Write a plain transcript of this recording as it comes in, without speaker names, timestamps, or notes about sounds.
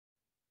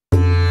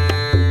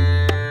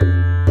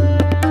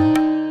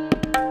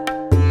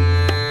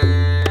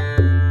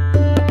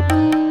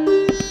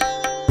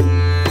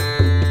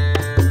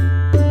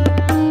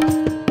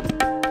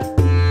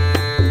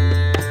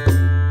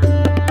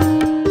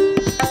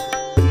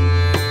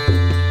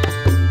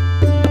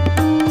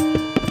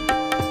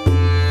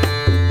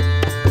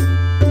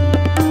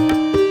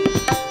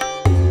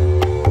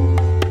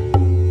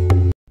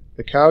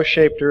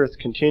cow-shaped earth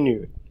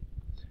continued,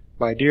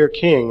 "My dear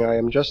king, I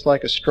am just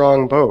like a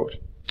strong boat,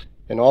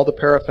 and all the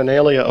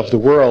paraphernalia of the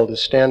world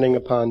is standing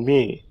upon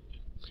me.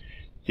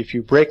 If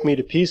you break me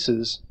to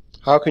pieces,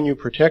 how can you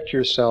protect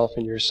yourself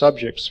and your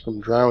subjects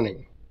from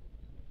drowning?"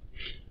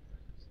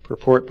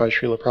 Purport by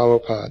Srila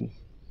Prabhupada.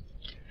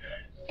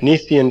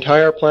 Beneath the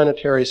entire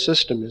planetary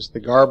system is the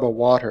Garbha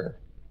water.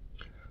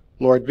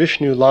 Lord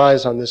Vishnu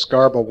lies on this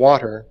Garbha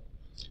water,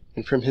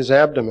 and from his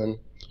abdomen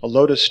a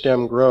lotus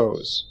stem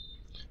grows,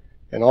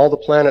 and all the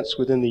planets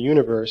within the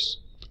universe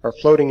are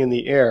floating in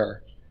the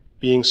air,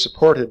 being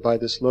supported by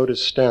this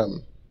lotus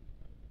stem.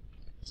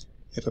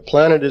 If a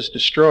planet is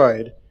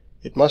destroyed,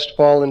 it must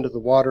fall into the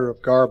water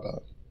of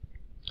Garbha.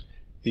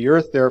 The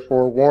earth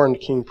therefore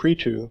warned King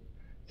Prithu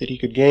that he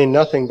could gain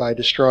nothing by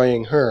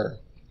destroying her.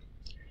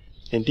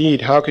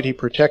 Indeed, how could he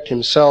protect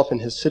himself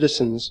and his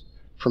citizens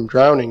from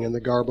drowning in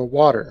the Garbha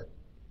water?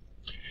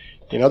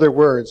 In other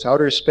words,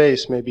 outer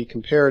space may be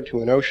compared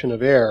to an ocean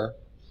of air,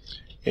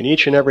 and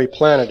each and every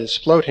planet is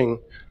floating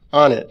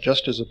on it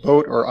just as a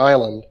boat or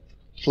island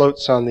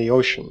floats on the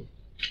ocean.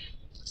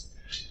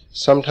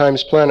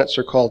 Sometimes planets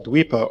are called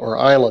dvipa or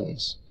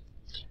islands,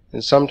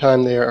 and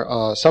sometimes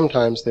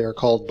they are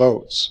called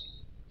boats.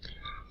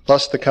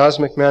 Thus the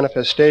cosmic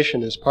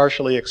manifestation is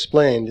partially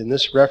explained in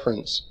this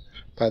reference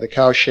by the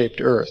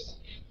cow-shaped earth.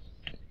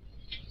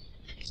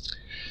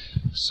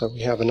 So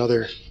we have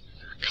another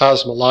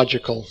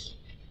cosmological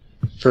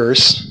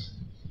verse.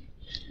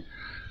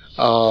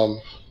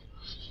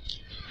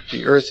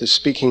 The earth is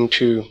speaking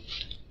to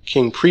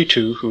King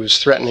Prithu, who is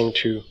threatening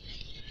to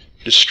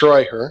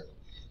destroy her.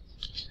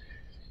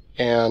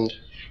 And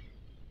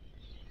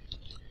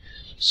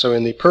so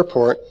in the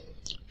purport,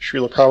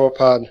 Srila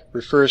Prabhupada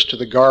refers to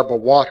the Garbha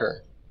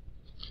water.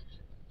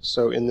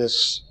 So in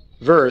this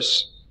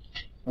verse,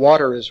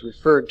 water is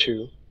referred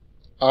to,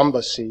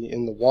 ambasi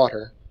in the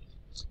water,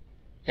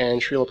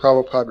 and Srila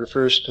Prabhupada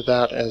refers to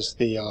that as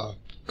the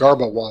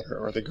Garbha water,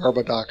 or the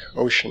Garbhodak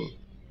ocean.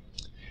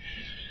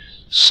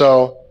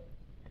 So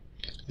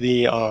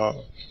the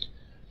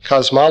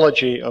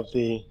cosmology of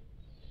the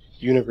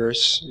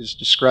universe is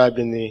described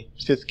in the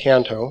 5th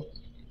canto.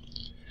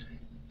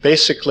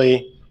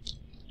 Basically,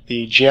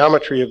 the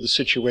geometry of the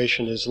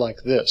situation is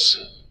like this.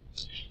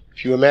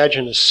 If you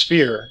imagine a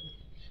sphere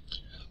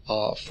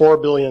 4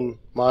 billion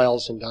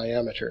miles in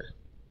diameter,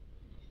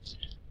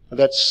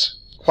 that's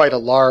quite a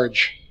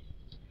large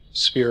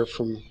sphere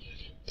from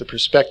the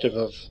perspective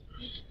of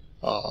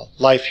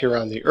life here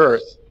on the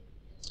Earth.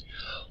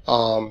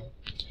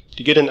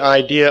 To get an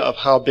idea of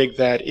how big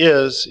that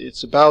is,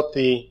 it's about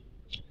the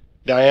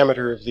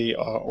diameter of the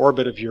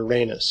orbit of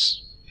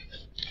Uranus.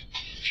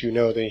 If you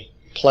know the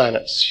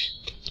planets,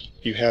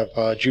 you have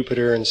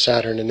Jupiter and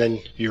Saturn and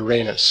then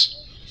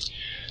Uranus.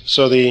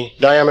 So the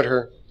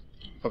diameter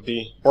of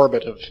the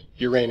orbit of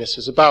Uranus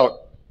is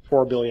about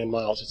 4 billion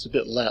miles. It's a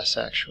bit less,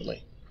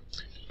 actually,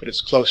 but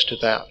it's close to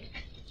that.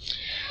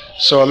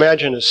 So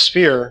imagine a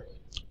sphere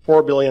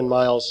 4 billion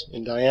miles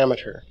in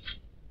diameter.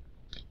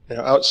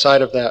 Now,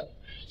 outside of that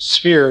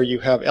sphere, you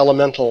have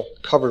elemental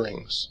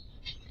coverings,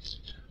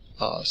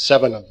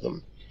 7 of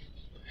them.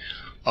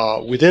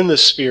 Within the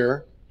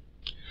sphere,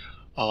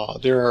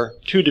 there are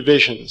 2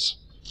 divisions.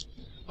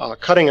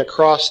 Cutting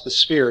across the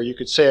sphere, you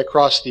could say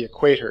across the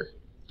equator.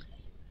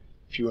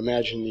 If you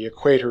imagine the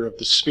equator of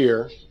the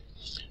sphere,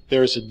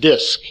 there's a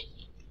disk,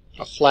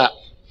 a flat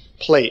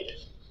plate,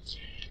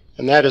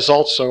 and that is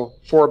also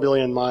 4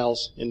 billion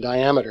miles in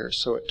diameter,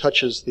 so it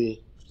touches the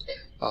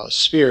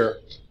sphere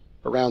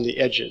around the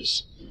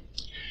edges.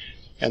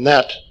 And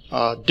that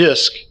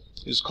disk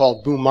is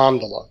called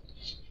Bhu-mandala.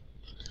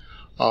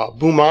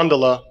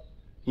 Bhu-mandala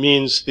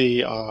means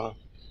the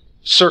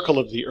circle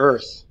of the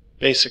earth,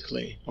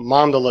 basically. A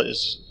mandala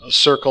is a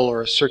circle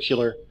or a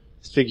circular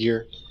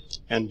figure,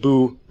 and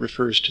Bhu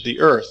refers to the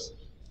earth.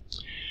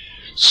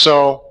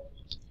 So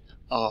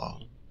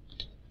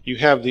you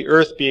have the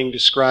earth being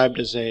described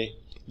as a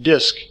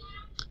disk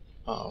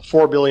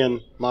 4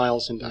 billion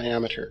miles in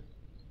diameter.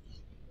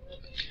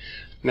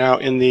 Now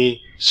in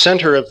the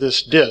center of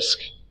this disk,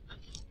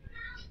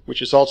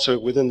 which is also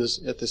within this,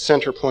 at the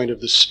center point of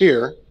the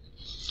sphere,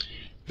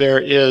 there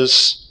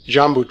is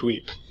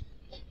Jambudvip.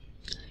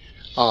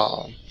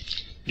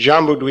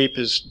 Jambudvip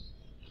is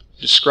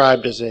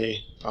described as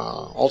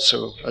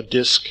also a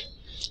disk,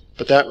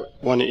 but that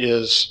one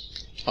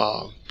is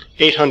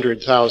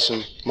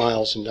 800,000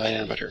 miles in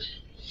diameter.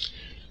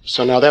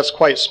 So now that's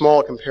quite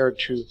small compared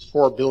to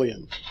 4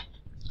 billion.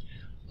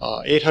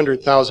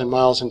 800,000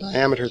 miles in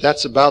diameter,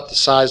 that's about the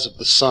size of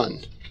the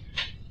sun,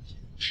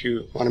 if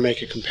you want to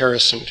make a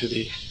comparison to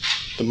the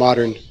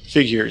modern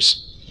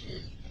figures.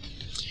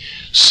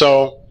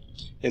 So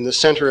in the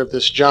center of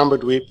this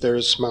Jambudvip,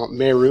 there's Mount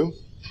Meru.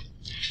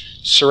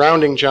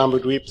 Surrounding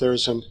Jambudvip,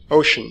 there's an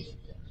ocean,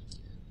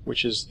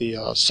 which is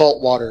the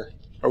saltwater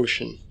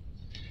ocean.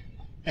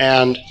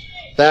 And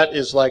that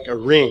is like a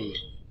ring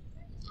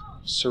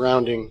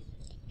surrounding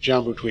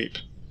Jambudvip.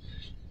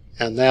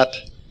 And that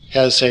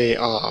has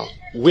a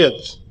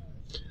width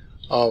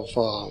of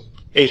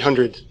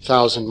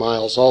 800,000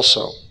 miles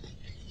also.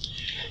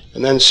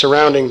 And then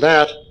surrounding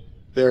that,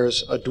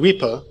 there's a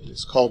dweepa.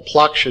 It's called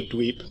Plaksha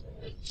Dweep.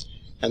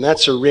 And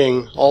that's a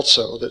ring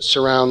also that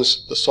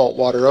surrounds the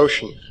saltwater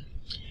ocean.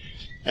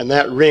 And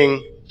that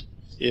ring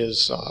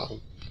is,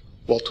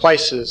 well,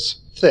 twice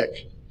as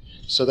thick.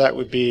 So that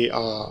would be,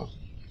 well,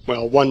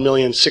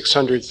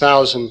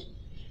 1,600,000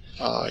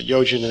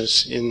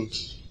 yojanas in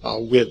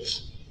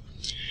width.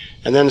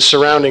 And then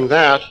surrounding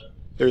that,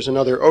 there's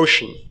another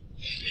ocean.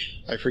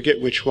 I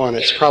forget which one.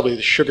 It's probably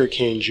the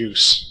sugarcane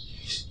juice.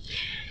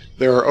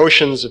 There are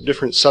oceans of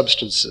different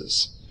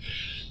substances.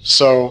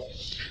 So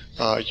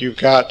you've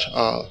got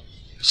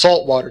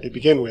salt water to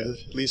begin with.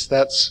 At least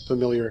that's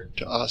familiar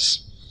to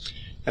us.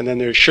 And then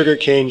there's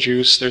sugarcane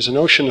juice. There's an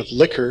ocean of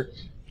liquor.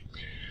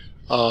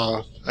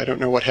 I don't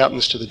know what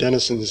happens to the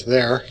denizens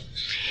there.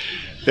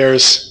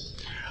 There's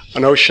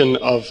an ocean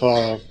of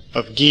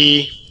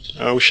ghee,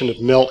 an ocean of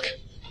milk,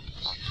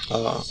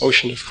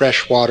 ocean of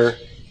fresh water,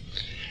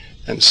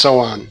 and so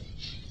on.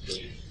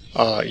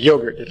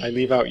 Yogurt. Did I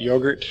leave out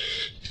yogurt?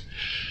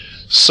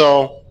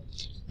 So,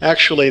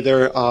 actually,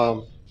 there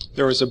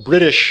was a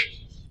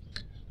British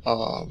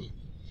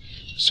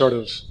sort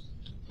of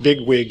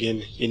bigwig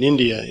in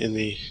India in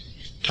the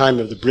time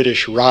of the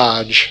British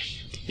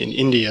Raj in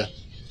India,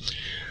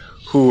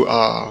 who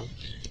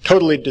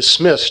totally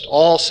dismissed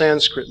all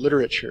Sanskrit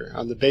literature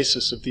on the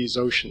basis of these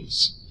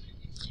oceans.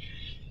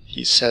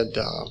 He said,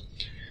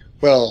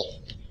 well,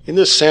 in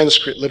this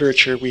Sanskrit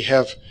literature we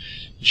have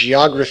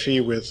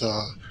geography with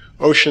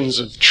oceans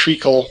of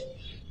treacle.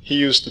 He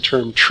used the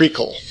term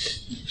treacle.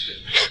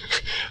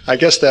 I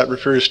guess that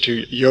refers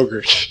to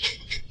yogurt.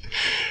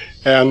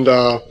 And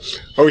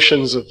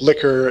oceans of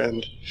liquor.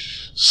 And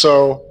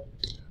so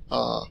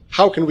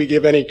how can we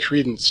give any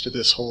credence to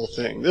this whole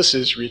thing? This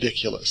is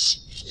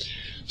ridiculous.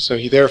 So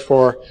he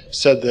therefore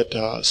said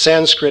that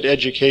Sanskrit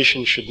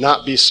education should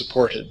not be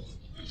supported,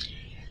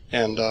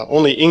 and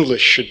only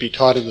English should be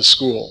taught in the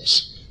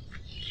schools.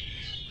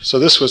 So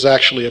this was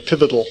actually a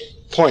pivotal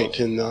point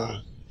in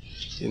the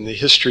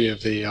history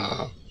of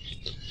the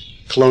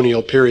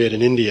colonial period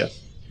in India.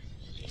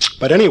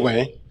 But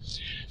anyway,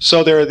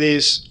 so there are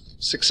these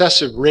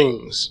successive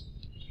rings,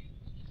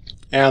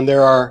 and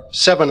there are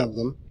 7 of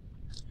them,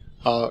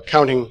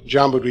 counting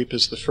Jambudweep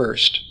as the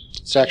first.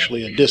 It's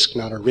actually a disk,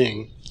 not a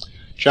ring.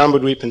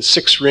 Jambudweep in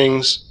 6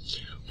 rings,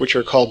 which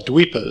are called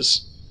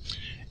dweepas,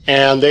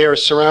 and they are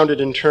surrounded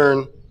in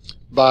turn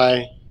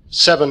by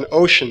 7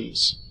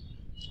 oceans.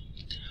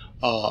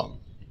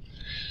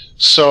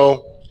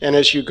 And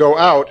as you go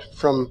out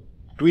from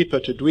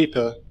dweepa to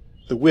dweepa,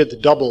 the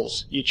width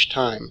doubles each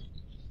time.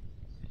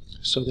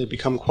 So they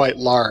become quite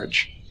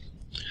large.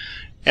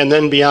 And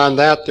then beyond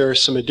that, there are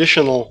some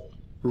additional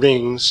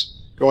rings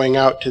going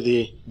out to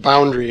the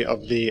boundary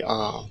of the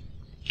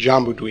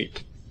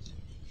Jambudweep.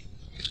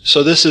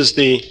 So this is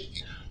the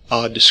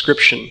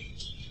description.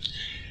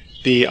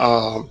 The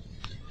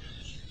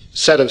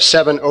set of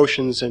 7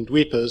 oceans and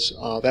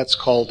dweepas, that's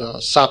called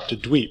Sapta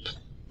Dweep,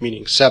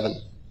 meaning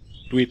 7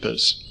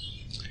 dweepas.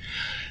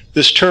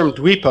 This term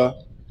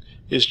dweepa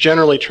is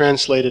generally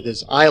translated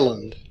as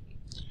island.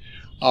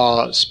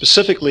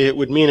 Specifically, it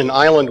would mean an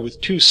island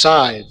with 2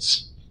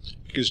 sides,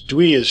 because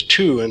dwi is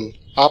 2 and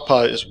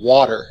apa is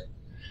water.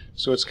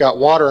 So it's got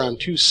water on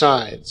 2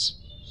 sides.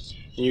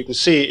 And you can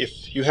see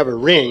if you have a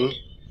ring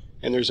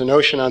and there's an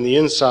ocean on the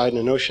inside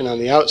and an ocean on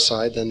the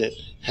outside, then it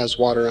has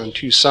water on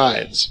 2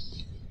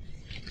 sides.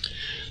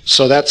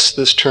 So that's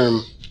this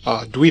term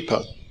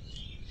dweepa.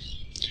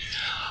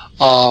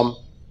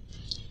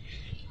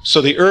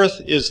 So the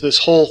earth is this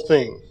whole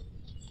thing.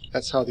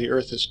 That's how the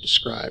earth is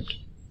described.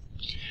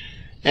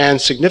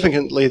 And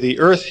significantly, the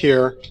earth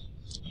here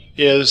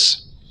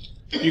is,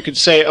 you could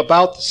say,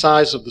 about the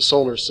size of the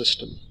solar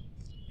system.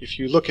 If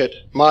you look at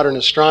modern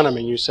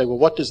astronomy and you say, well,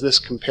 what does this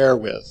compare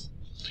with?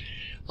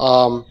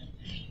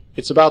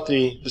 It's about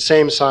the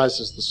same size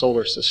as the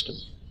solar system.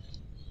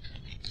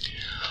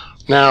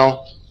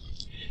 Now,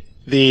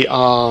 the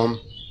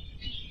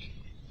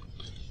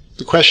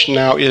question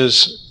now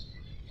is,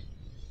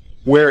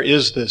 where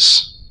is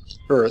this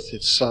Earth?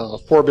 It's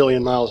 4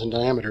 billion miles in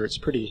diameter. It's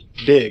pretty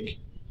big.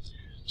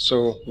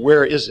 So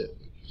where is it?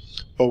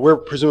 Well, we're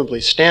presumably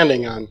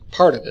standing on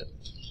part of it.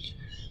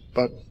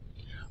 But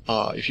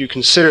if you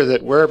consider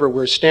that wherever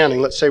we're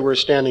standing, let's say we're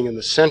standing in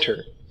the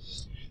center,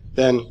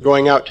 then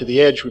going out to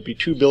the edge would be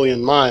 2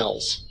 billion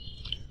miles,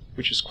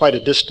 which is quite a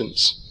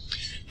distance.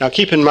 Now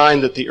keep in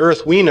mind that the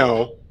Earth we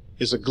know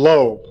is a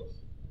globe.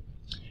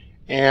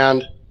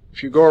 And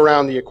if you go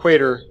around the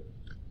equator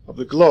of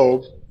the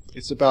globe,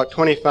 it's about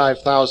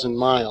 25,000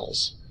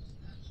 miles.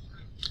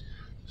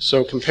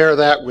 So compare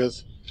that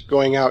with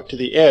going out to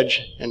the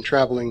edge and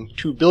traveling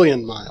 2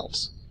 billion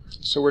miles.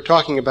 So we're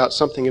talking about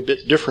something a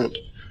bit different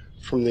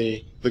from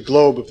the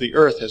globe of the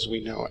Earth as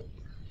we know it.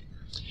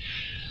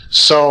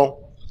 So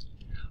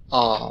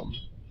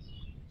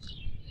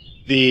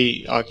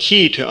the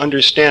key to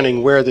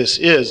understanding where this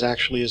is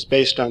actually is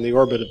based on the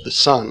orbit of the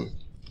Sun.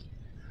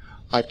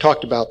 I've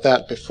talked about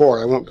that before.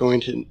 I won't go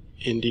into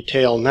in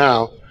detail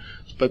now.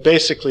 But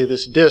basically,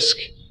 this disk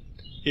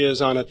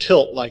is on a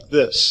tilt like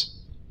this.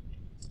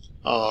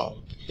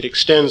 It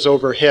extends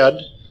overhead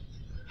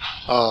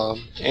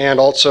and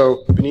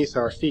also beneath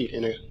our feet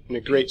in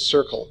a great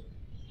circle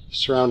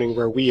surrounding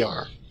where we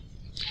are.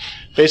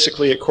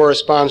 Basically, it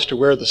corresponds to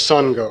where the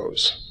sun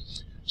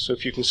goes. So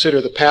if you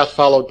consider the path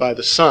followed by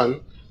the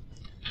sun,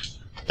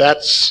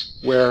 that's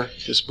where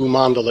this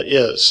Bhu-mandala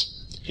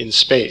is in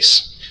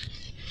space.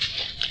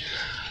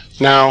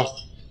 Now,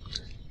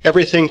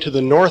 everything to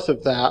the north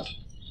of that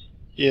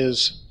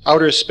is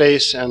outer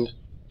space and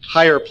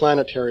higher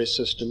planetary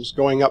systems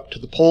going up to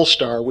the pole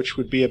star, which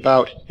would be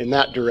about in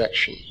that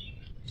direction,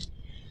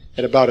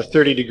 at about a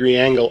 30-degree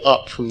angle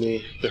up from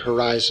the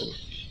horizon.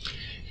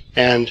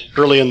 And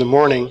early in the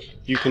morning,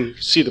 you can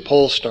see the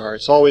pole star.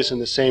 It's always in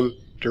the same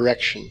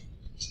direction.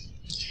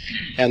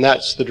 And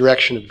that's the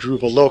direction of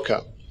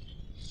Dhruvaloka.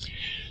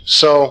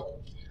 So,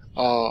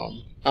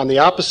 on the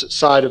opposite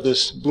side of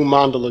this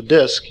Bhu-mandala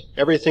disk,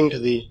 everything to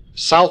the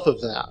south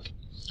of that,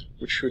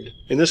 which would,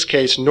 in this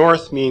case,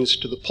 north means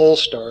to the pole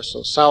star,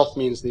 so south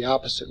means the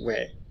opposite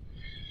way.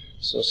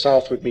 So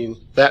south would mean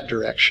that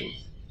direction.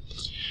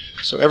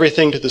 So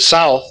everything to the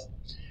south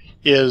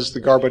is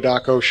the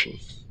Garbhodak Ocean.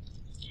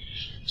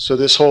 So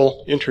this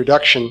whole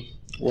introduction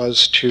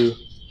was to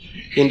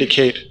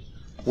indicate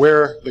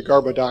where the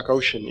Garbhodak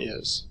Ocean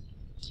is.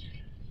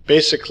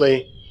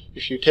 Basically,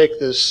 if you take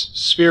this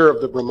sphere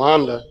of the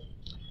Brahmanda,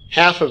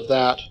 half of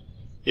that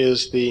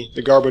is the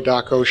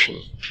Garbhodak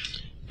Ocean,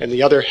 and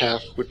the other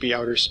half would be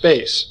outer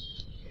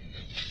space.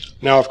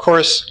 Now, of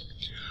course,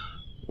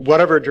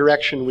 whatever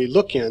direction we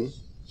look in,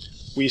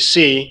 we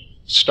see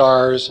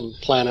stars and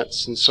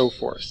planets and so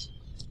forth.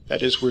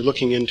 That is, we're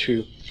looking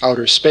into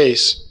outer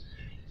space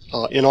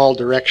in all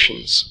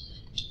directions.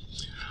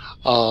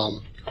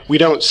 We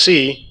don't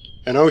see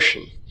an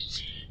ocean.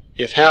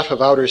 If half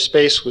of outer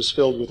space was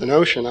filled with an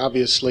ocean,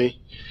 obviously,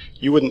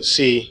 you wouldn't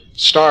see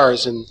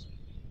stars in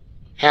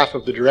half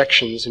of the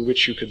directions in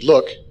which you could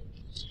look.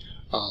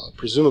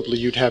 Presumably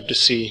you'd have to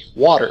see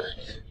water.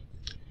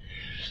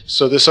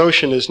 So this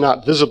ocean is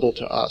not visible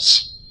to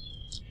us.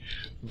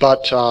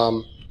 But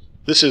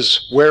this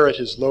is where it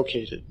is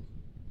located.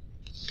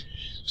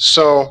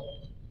 So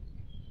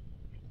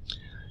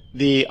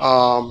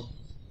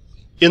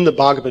in the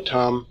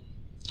Bhagavatam,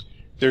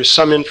 there's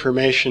some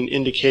information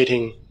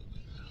indicating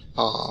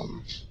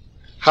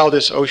how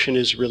this ocean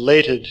is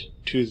related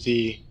to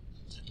the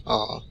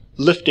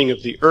lifting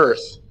of the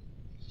earth.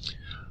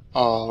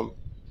 Srila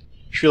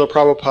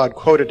Prabhupada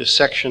quoted a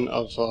section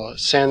of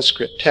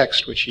Sanskrit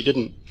text which he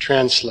didn't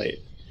translate,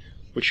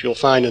 which you'll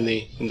find in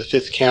the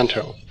 5th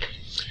canto.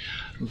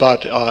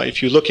 But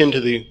if you look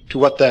into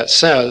what that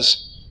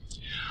says,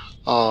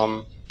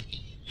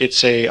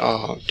 it's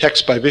a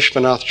text by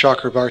Vishwanath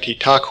Chakravarti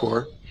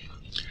Thakur.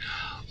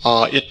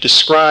 It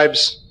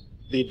describes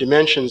the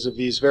dimensions of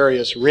these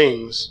various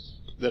rings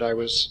that I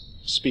was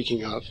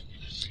speaking of,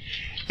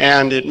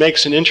 and it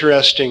makes an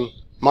interesting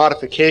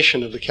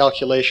modification of the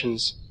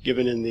calculations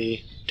given in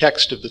the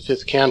text of the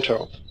 5th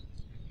canto.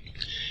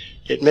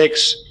 It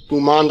makes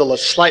Bhu-mandala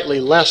slightly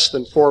less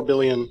than 4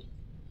 billion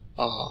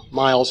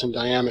miles in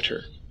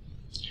diameter.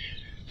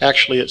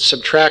 Actually, it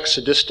subtracts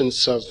a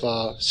distance of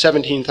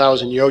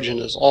 17,000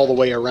 yojanas all the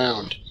way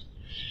around,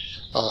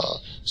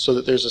 so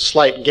that there's a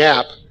slight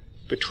gap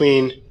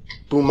between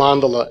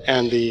Bhu-mandala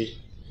and the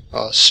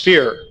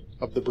sphere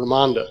of the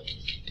Brahmanda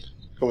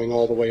going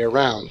all the way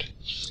around.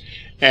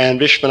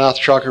 And Vishwanath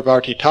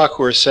Chakravarti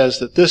Thakur says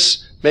that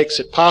this makes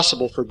it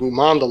possible for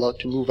Bhu-mandala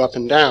to move up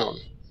and down.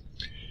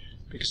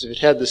 Because if it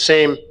had the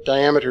same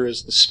diameter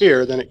as the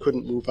sphere, then it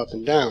couldn't move up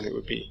and down. It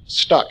would be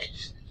stuck.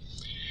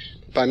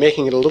 By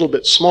making it a little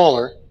bit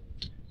smaller,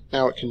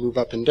 now it can move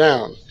up and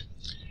down.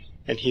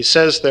 And he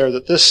says there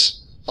that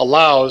this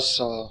allows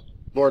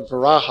Lord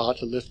Varaha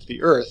to lift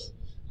the earth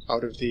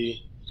out of the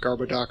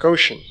Garbhodak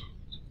Ocean.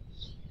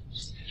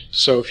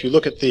 So if you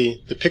look at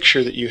the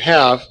picture that you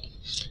have,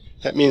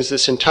 that means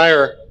this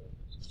entire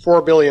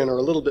 4 billion or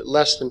a little bit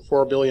less than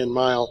 4 billion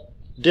mile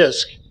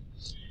disk,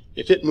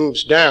 if it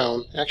moves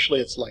down,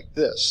 actually it's like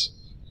this.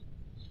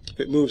 If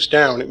it moves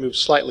down, it moves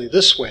slightly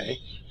this way,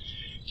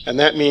 and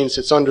that means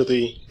it's under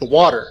the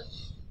water.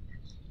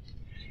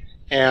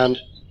 And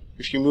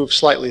if you move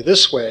slightly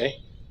this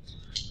way,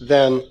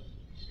 then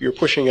you're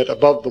pushing it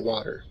above the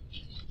water.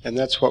 And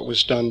that's what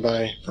was done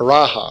by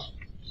Varaha.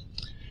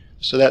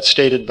 So that's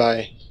stated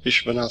by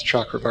Vishwanath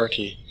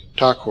Chakravarti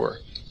Thakur.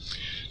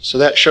 So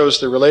that shows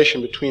the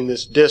relation between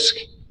this disk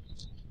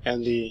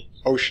and the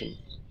ocean.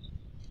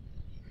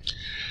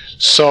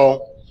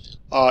 So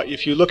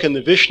if you look in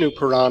the Vishnu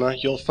Purana,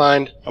 you'll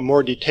find a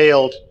more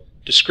detailed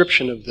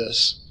description of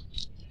this.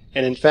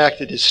 And in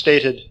fact, it is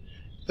stated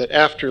that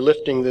after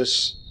lifting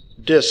this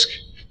disk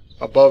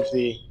above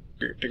the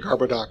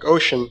Garbhodak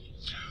Ocean,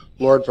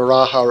 Lord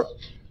Varaha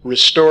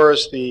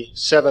restores the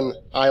 7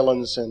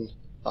 islands and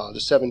the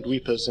 7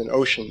 dvipas and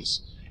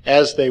oceans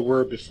as they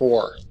were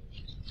before.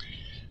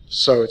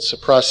 So it's a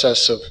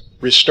process of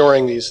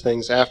restoring these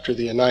things after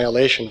the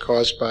annihilation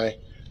caused by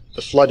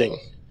the flooding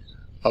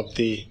of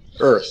the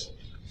earth.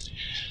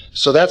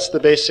 So that's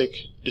the basic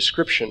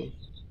description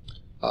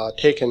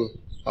taken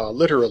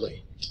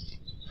literally.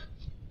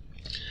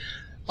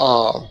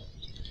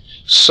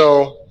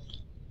 So,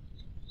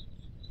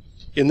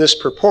 in this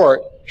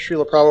purport,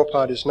 Srila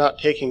Prabhupada is not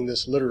taking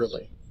this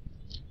literally.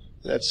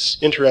 That's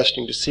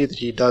interesting to see that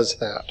he does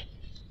that.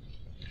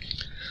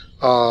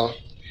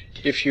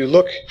 If you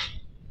look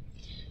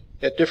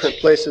at different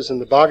places in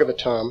the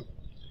Bhagavatam,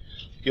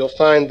 you'll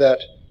find that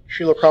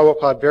Srila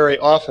Prabhupada very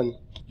often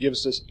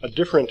gives us a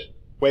different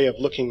way of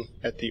looking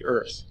at the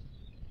earth.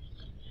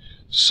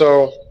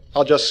 So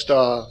I'll just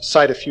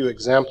cite a few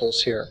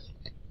examples here.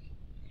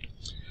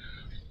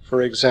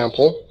 For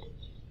example,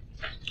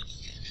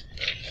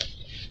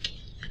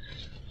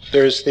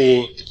 there's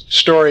the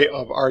story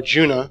of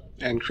Arjuna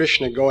and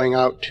Krishna going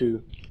out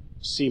to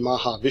see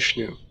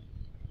Mahavishnu.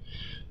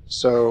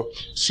 So,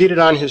 seated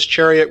on his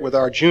chariot with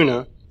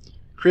Arjuna,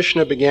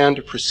 Krishna began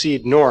to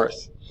proceed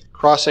north,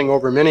 crossing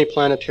over many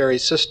planetary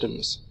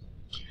systems.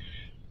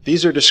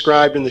 These are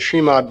described in the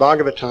Srimad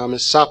Bhagavatam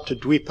as Sapta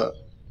Dvipa.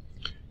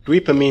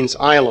 Dvipa means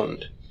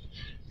island.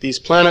 These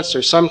planets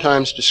are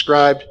sometimes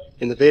described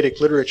in the Vedic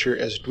literature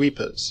as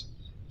Dvipas.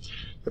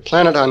 The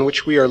planet on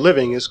which we are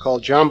living is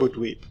called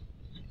Jambudvip.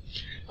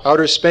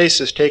 Outer space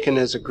is taken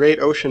as a great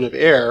ocean of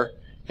air,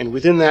 and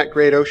within that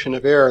great ocean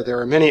of air there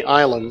are many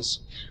islands,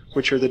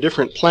 which are the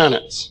different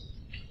planets.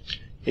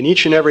 In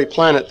each and every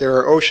planet there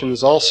are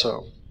oceans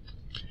also.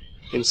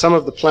 In some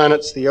of the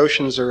planets the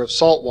oceans are of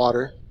salt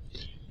water,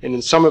 and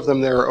in some of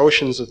them there are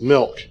oceans of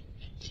milk.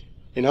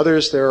 In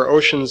others there are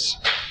oceans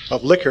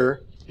of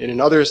liquor, and in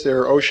others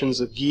there are oceans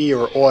of ghee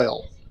or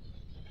oil.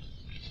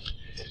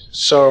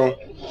 So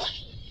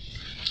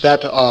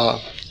that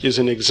is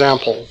an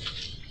example.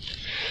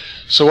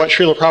 So what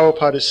Srila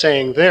Prabhupada is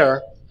saying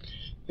there,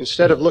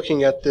 instead of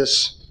looking at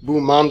this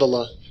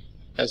Bhu-mandala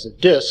as a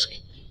disk,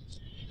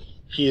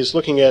 he is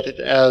looking at it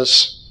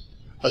as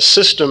a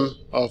system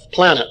of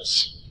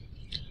planets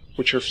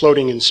which are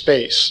floating in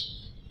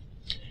space.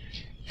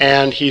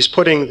 And he's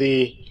putting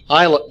the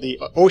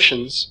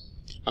oceans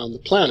on the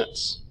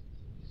planets.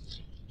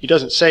 He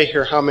doesn't say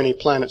here how many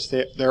planets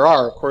there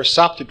are. Of course,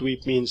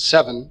 Saptadvip means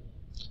 7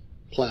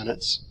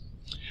 planets.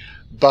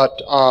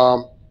 But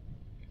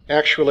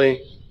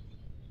actually,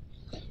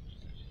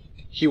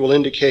 he will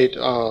indicate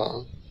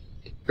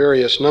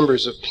various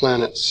numbers of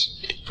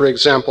planets. For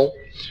example,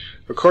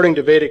 according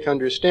to Vedic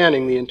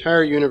understanding, the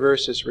entire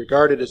universe is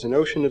regarded as an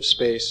ocean of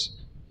space.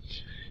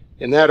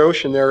 In that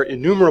ocean there are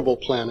innumerable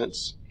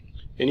planets,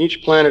 and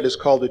each planet is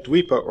called a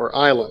dvipa or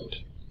island.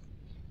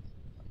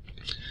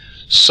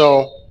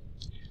 So,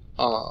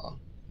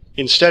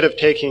 instead of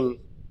taking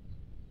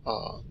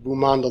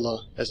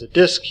Bhu-mandala as a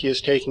disk, he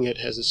is taking it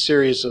as a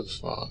series of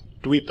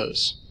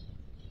dvipas.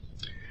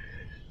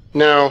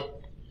 Now,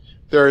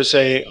 there's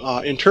a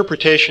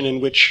interpretation in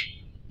which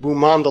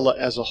Bhu-mandala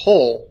as a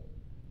whole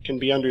can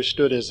be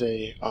understood as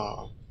a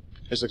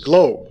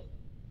globe.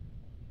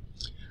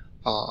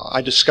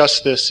 I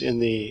discussed this in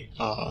the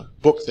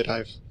book that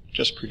I've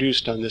just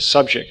produced on this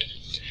subject.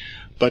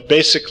 But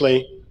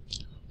basically,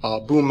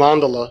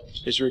 Bhu-mandala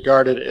is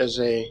regarded as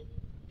a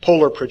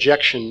polar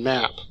projection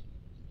map.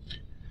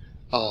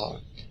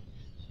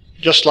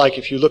 Just like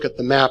if you look at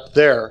the map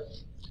there,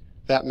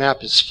 that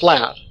map is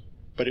flat,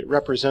 but it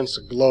represents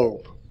a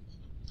globe.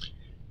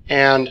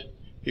 And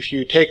if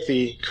you take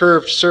the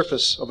curved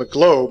surface of a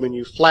globe and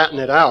you flatten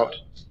it out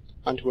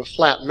onto a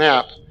flat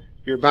map,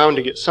 you're bound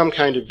to get some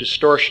kind of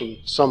distortion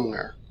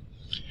somewhere.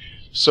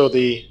 So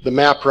the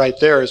map right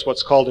there is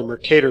what's called a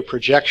Mercator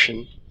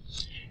projection,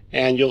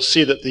 and you'll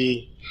see that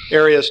the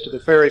areas to the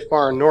very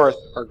far north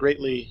are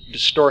greatly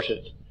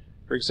distorted.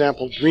 For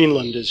example,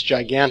 Greenland is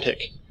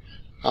gigantic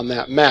on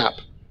that map,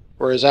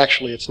 whereas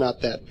actually it's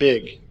not that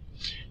big.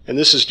 And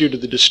this is due to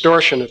the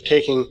distortion of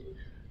taking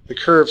the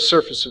curved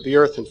surface of the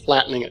Earth and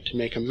flattening it to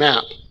make a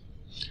map.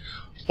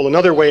 Well,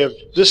 another way of,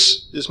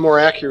 this is more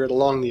accurate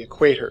along the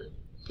equator,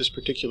 this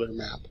particular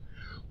map.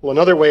 Well,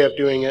 another way of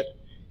doing it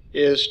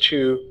is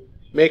to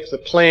make the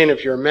plane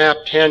of your map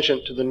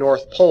tangent to the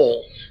North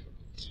Pole.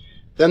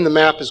 Then the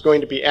map is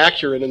going to be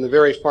accurate in the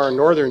very far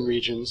northern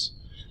regions,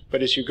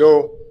 but as you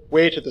go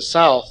way to the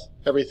south,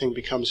 everything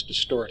becomes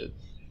distorted.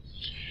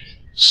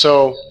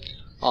 So,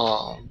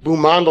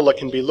 Bhu-mandala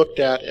can be looked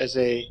at as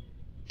a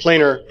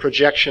planar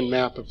projection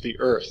map of the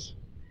Earth.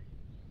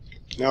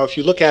 Now, if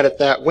you look at it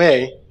that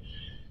way,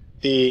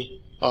 the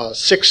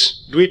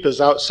 6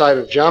 dvipas outside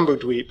of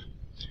Jambudvip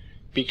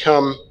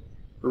become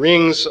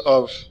rings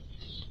of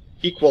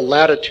equal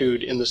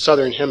latitude in the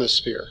southern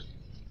hemisphere.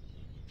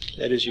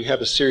 That is, you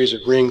have a series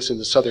of rings in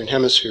the southern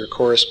hemisphere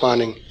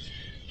corresponding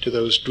to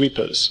those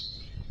dvipas.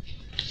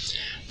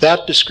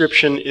 That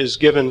description is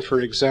given, for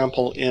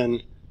example,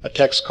 in a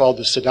text called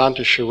the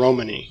Siddhanta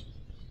Shiromani.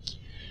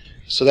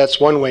 So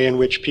that's one way in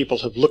which people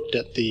have looked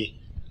at the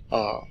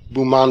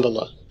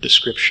Bhu-mandala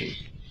description.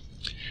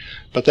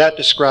 But that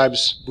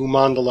describes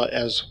Bhu-mandala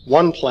as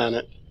one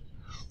planet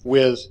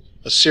with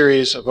a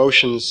series of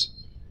oceans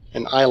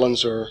and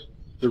islands, or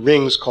the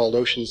rings called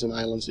oceans and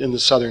islands, in the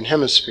southern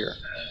hemisphere.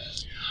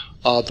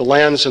 The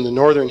lands in the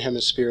northern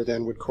hemisphere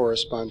then would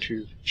correspond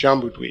to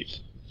Jambudvip.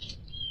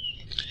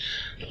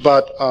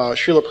 But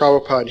Srila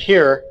Prabhupada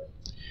here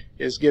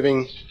is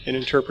giving an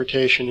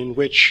interpretation in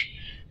which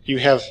you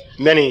have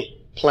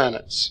many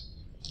planets.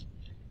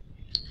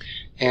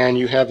 And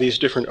you have these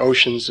different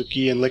oceans of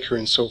ghee and liquor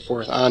and so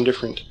forth on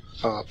different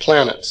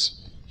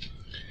planets.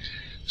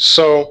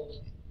 So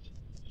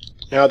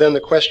now then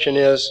the question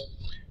is,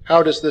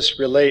 how does this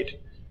relate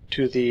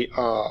to the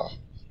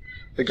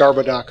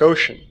Garbhodak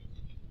Ocean?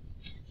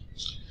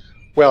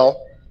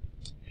 Well,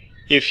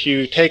 if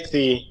you take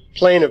the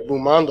plane of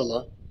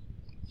Bhu-mandala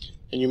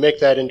and you make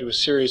that into a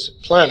series of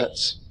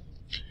planets,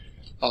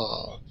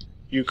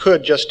 you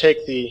could just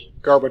take the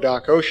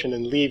Garbhodak Ocean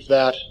and leave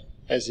that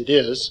as it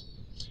is,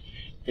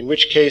 in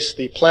which case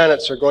the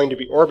planets are going to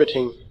be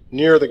orbiting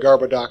near the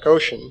Garbhodak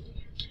Ocean,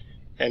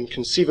 and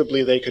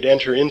conceivably they could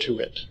enter into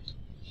it.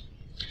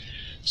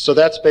 So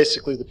that's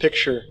basically the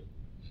picture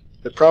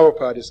that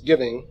Prabhupada is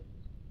giving.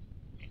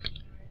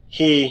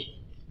 He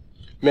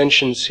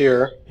mentions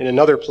here in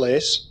another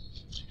place,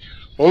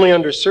 only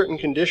under certain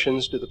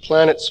conditions do the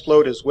planets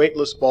float as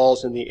weightless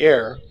balls in the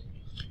air,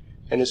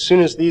 and as soon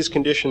as these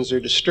conditions are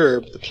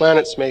disturbed, the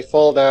planets may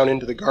fall down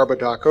into the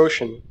Garbhodak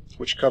Ocean,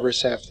 which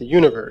covers half the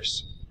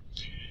universe.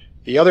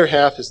 The other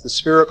half is the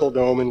spherical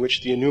dome in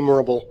which the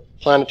innumerable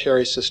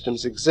planetary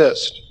systems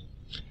exist.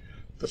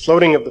 The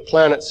floating of the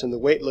planets in the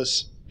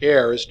weightless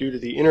air is due to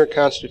the inner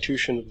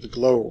constitution of the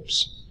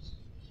globes.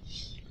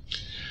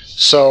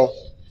 So,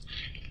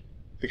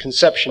 the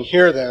conception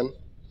here then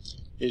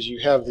is you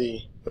have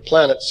the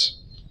planets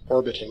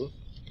orbiting,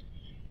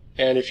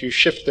 and if you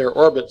shift their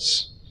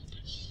orbits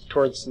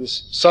towards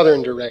this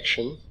southern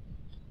direction,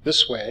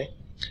 this way,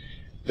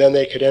 then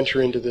they could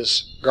enter into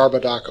this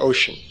Garbhodak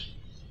Ocean.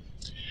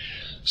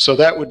 So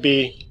that would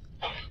be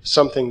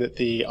something that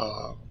the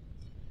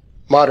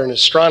modern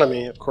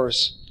astronomy, of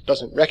course,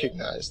 doesn't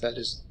recognize. That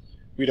is,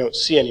 we don't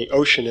see any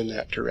ocean in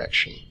that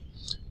direction.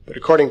 But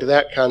according to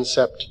that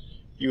concept,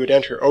 you would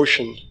enter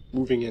ocean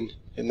moving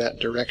in that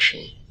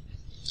direction.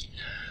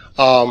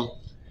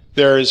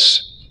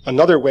 There's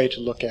another way to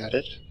look at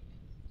it,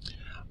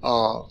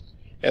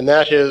 and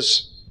that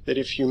is that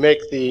if you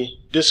make the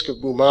disk of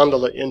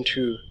Bhu-mandala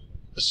into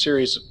a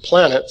series of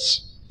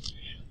planets,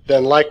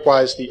 then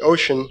likewise the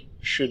ocean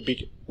should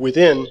be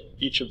within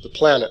each of the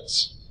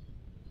planets,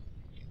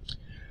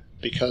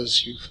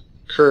 because you've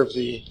curved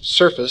the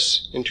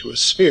surface into a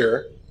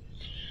sphere.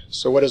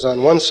 So what is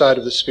on one side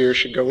of the sphere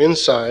should go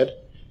inside,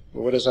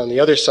 and what is on the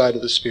other side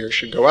of the sphere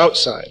should go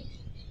outside.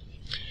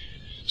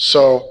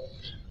 So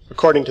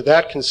according to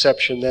that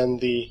conception, then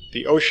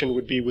the ocean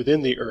would be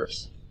within the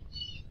earth.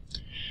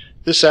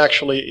 This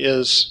actually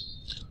is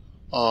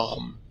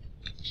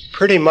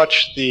pretty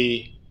much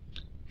the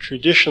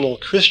traditional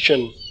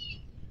Christian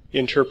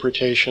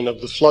interpretation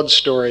of the flood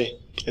story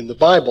in the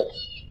Bible.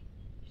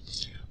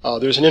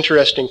 There's an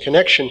interesting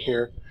connection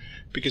here,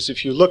 because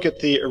if you look at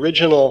the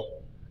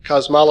original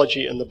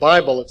cosmology in the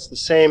Bible, it's the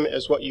same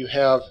as what you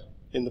have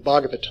in the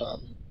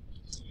Bhagavatam.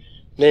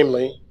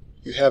 Namely,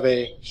 you have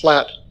a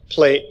flat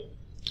plate,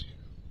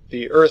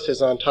 the earth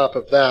is on top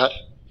of that,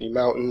 the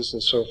mountains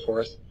and so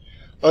forth.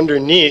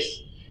 Underneath,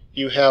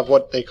 you have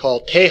what they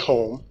call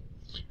Tehom,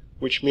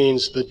 which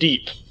means the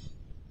deep.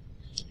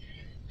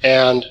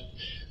 And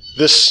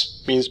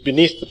this means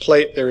beneath the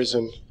plate there is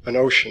an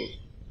ocean.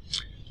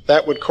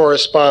 That would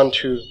correspond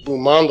to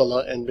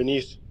Bhu-mandala, and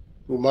beneath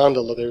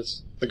Bhu-mandala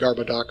there's the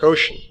Garbhodak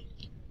Ocean.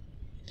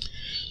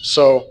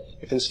 So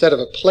if instead of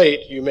a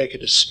plate you make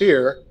it a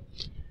sphere,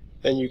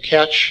 then you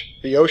catch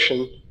the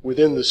ocean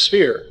within the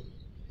sphere.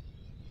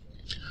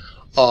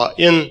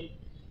 In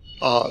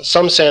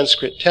some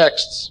Sanskrit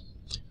texts,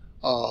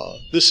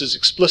 this is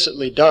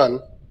explicitly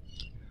done.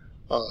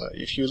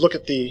 If you look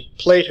at the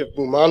plate of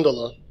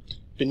Bhu-mandala,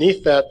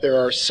 beneath that there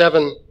are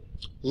 7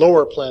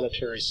 lower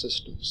planetary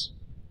systems.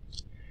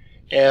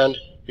 And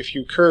if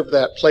you curve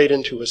that plate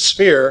into a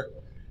sphere,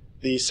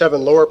 the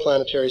 7 lower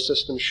planetary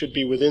systems should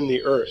be within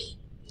the Earth.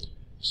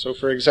 So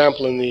for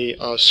example, in the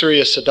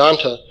Surya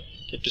Siddhanta,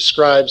 it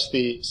describes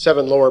the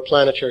 7 lower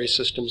planetary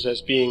systems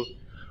as being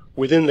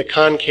within the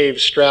concave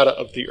strata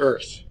of the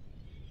Earth.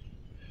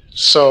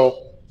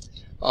 So,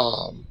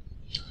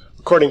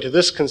 according to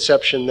this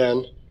conception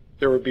then,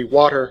 there would be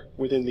water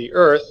within the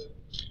Earth,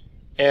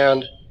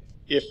 and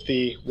if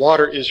the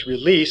water is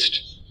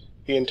released,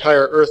 the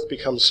entire Earth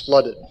becomes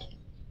flooded.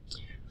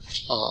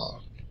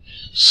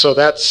 So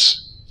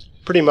that's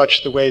pretty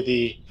much the way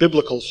the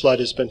biblical flood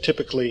has been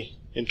typically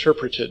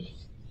interpreted.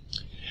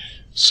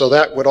 So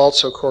that would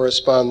also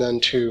correspond then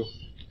to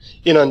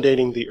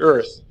inundating the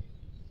Earth.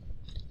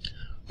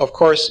 Of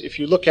course, if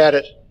you look at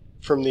it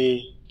from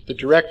the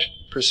direct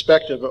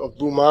perspective of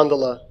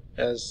Bhu-mandala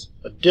as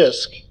a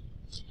disk,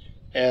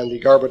 and the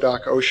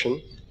Garbhodak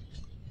Ocean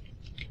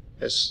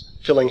as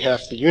filling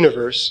half the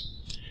universe,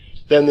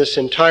 then this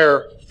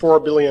entire 4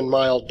 billion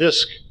mile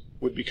disk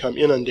would become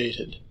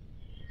inundated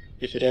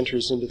if it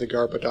enters into the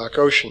Garbhodak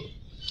Ocean.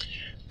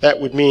 That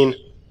would mean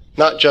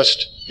not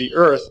just the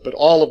Earth, but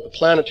all of the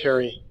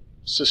planetary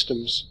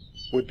systems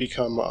would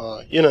become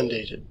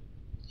inundated.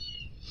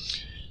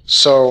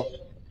 So,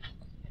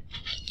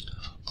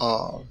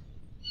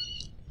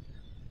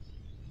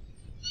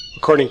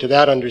 according to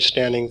that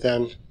understanding,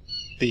 then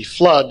the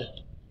flood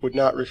would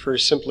not refer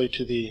simply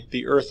to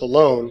the Earth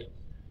alone,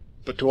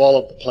 but to all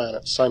of the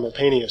planets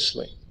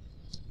simultaneously.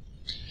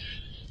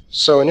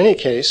 So in any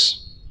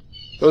case,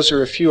 those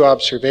are a few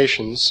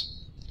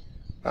observations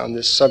on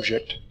this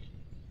subject.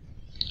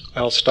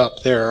 I'll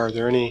stop there. Are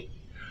there any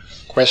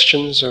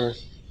questions or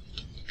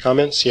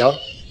comments? Yeah?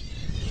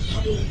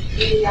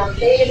 The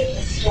Vedic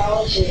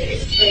astrology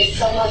is based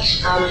so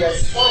much on the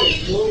sun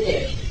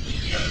moving,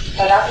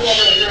 but I've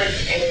never heard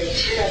any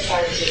material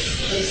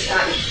scientists, at least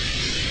not in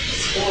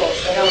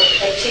schools,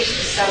 they teach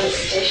the sun is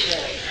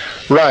stationary.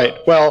 Right.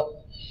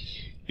 Well,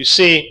 you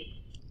see,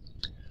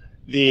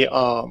 the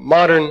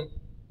modern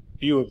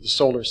view of the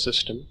solar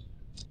system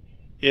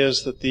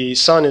is that the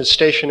sun is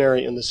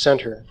stationary in the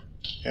center,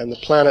 and the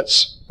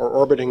planets are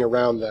orbiting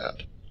around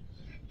that,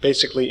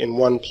 basically in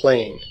one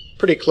plane,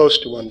 pretty close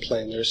to one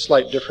plane. There's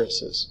slight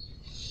differences.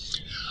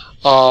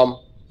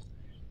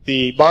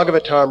 The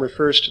Bhagavatam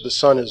refers to the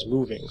sun as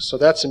moving, so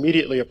that's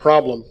immediately a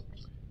problem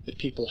that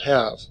people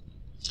have.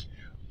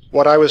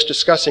 What I was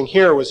discussing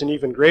here was an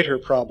even greater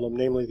problem,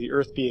 namely the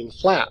Earth being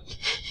flat.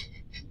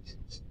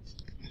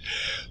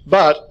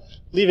 But,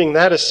 leaving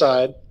that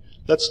aside,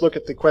 let's look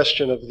at the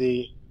question of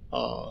the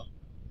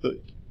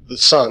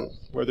sun,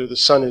 whether the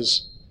sun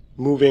is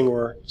moving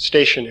or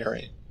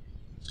stationary.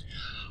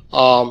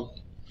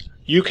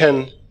 You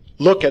can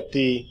look at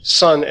the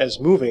sun as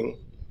moving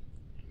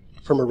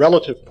from a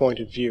relative point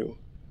of view.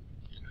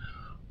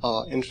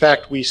 In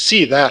fact, we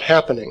see that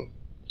happening.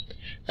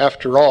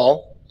 After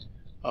all,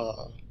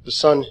 the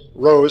sun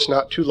rose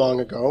not too long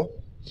ago,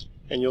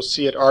 and you'll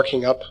see it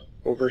arcing up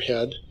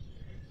overhead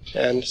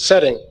and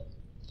setting.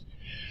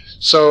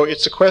 So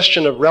it's a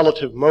question of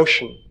relative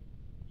motion.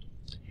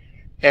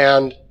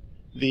 And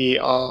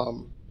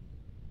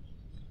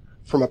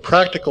from a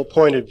practical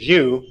point of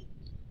view,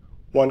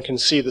 one can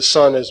see the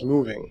sun as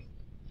moving.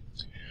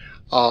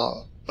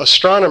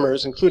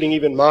 Astronomers, including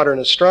even modern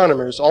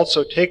astronomers,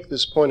 also take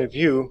this point of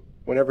view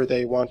whenever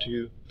they want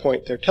to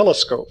point their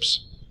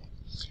telescopes.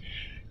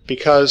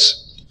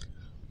 Because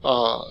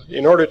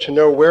in order to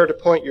know where to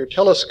point your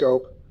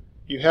telescope,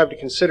 you have to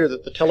consider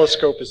that the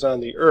telescope is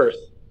on the Earth.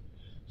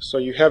 So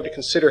you have to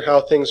consider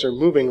how things are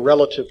moving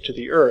relative to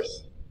the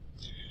Earth.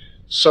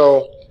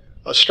 So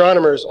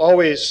astronomers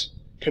always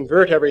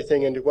convert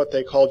everything into what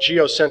they call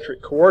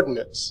geocentric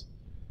coordinates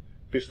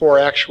before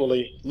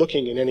actually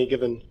looking in any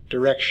given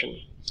direction.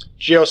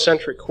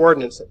 Geocentric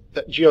coordinates,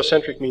 that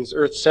geocentric means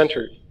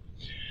Earth-centered.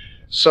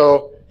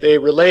 So they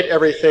relate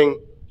everything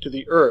to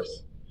the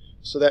Earth.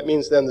 So that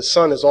means then the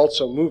sun is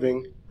also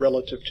moving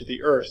relative to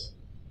the Earth.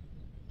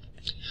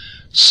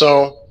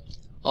 So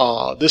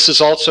this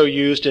is also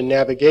used in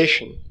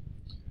navigation.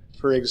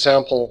 For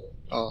example,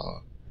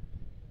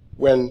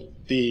 when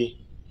the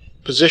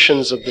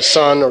positions of the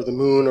sun or the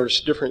moon or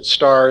different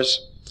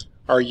stars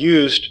are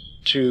used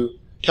to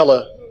tell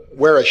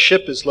where a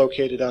ship is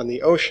located on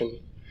the ocean,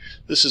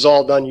 this is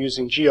all done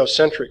using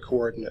geocentric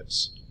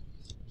coordinates.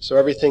 So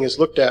everything is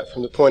looked at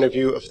from the point of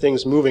view of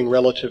things moving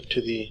relative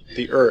to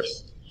the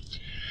Earth.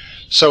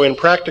 So in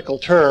practical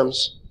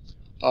terms,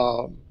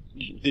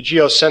 the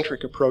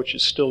geocentric approach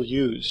is still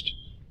used.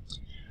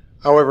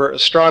 However,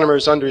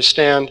 astronomers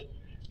understand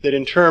that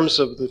in terms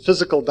of the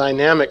physical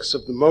dynamics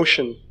of the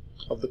motion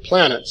of the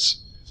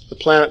planets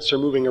are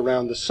moving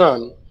around the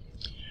sun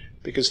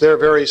because they're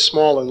very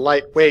small and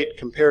lightweight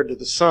compared to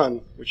the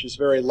sun, which is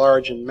very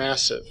large and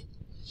massive.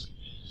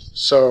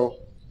 So,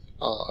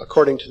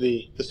 according to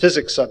the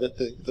physics of it,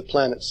 the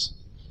planets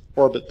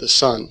orbit the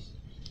sun.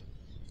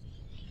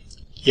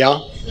 Yeah?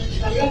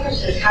 My real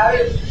question is, how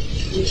do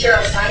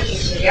material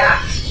scientists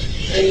react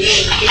when you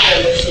give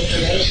them this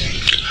information?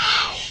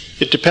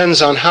 It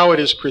depends on how it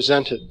is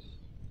presented.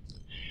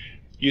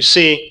 You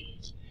see,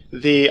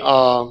 in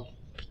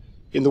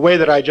the way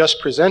that I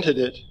just presented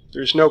it,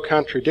 there's no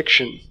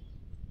contradiction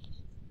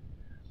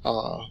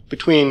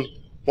between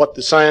what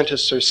the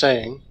scientists are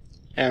saying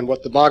and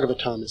what the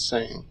Bhagavatam is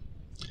saying.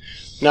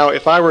 Now,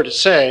 if I were to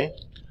say,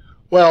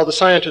 well, the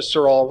scientists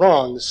are all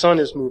wrong, the sun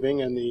is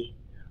moving and the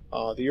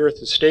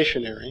Earth is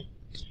stationary,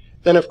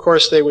 then of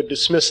course they would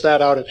dismiss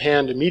that out of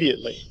hand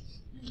immediately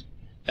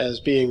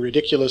as being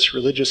ridiculous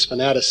religious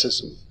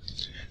fanaticism.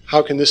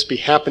 How can this be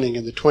happening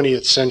in the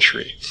 20th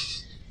century?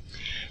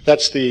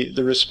 That's the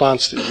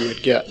response that you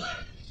would get.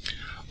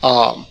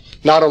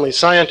 Not only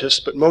scientists,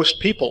 but most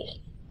people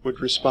would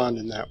respond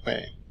in that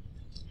way.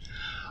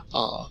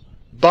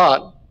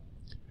 But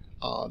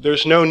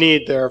there's no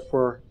need there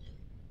for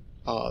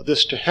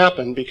this to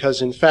happen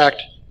because, in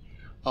fact,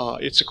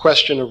 it's a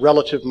question of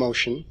relative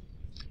motion,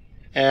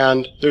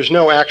 and there's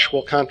no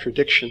actual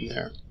contradiction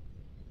there.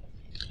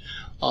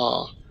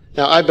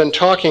 Now, I've been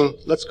talking,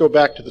 let's go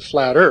back to the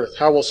flat Earth.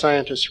 How will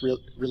scientists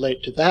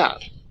relate to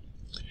that?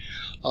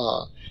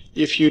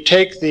 If you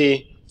take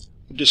the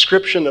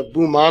description of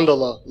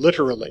Bhu-mandala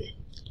literally,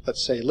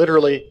 let's say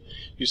literally,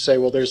 you say,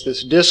 well, there's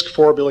this disk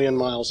 4 billion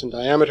miles in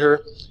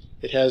diameter.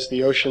 It has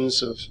the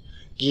oceans of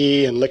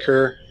ghee and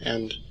liquor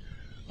and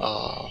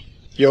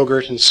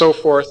yogurt and so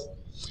forth.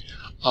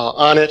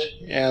 on it,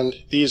 and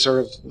these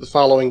are the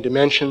following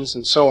dimensions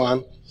and so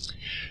on,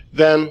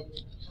 then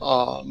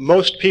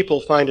most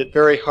people find it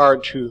very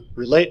hard to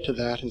relate to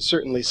that, and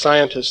certainly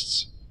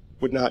scientists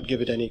would not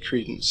give it any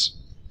credence.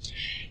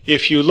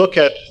 If you look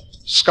at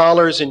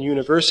scholars in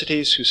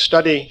universities who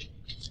study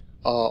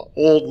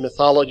old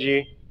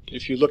mythology,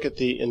 if you look at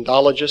the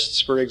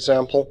Indologists, for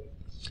example,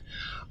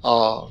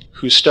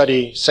 who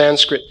study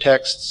Sanskrit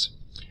texts,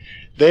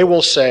 they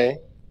will say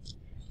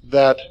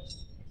that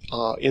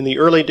in the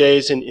early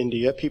days in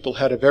India, people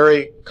had a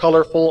very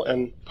colorful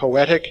and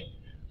poetic,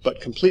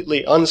 but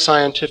completely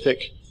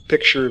unscientific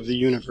picture of the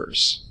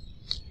universe.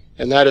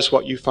 And that is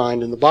what you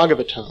find in the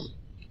Bhagavatam.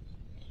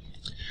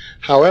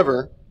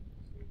 However,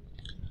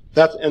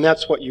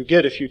 that's what you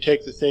get if you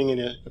take the thing in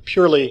a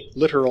purely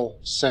literal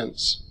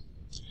sense.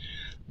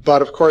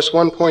 But of course,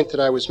 one point that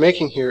I was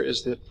making here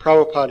is that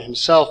Prabhupada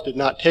himself did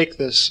not take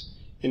this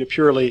in a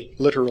purely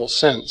literal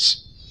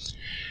sense.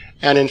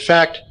 And in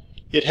fact,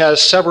 it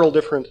has several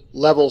different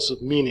levels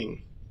of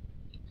meaning.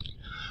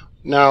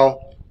 Now,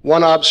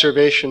 one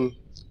observation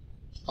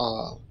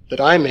that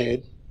I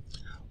made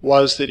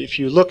was that if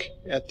you look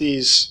at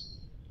these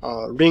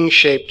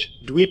ring-shaped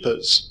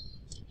dvipas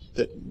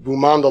that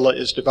Bhu-mandala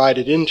is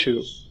divided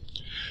into,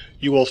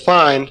 you will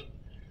find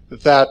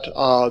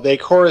that they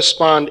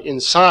correspond in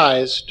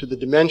size to the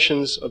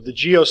dimensions of the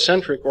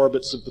geocentric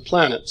orbits of the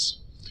planets.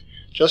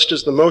 Just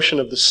as the motion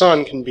of the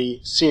sun can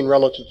be seen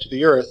relative to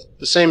the Earth,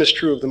 the same is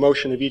true of the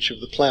motion of each of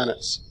the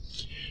planets.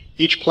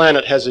 Each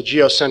planet has a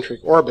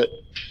geocentric orbit,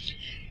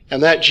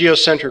 and that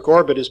geocentric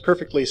orbit is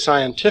perfectly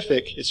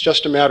scientific. It's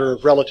just a matter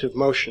of relative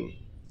motion.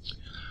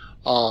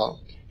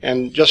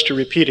 And just to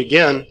repeat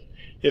again,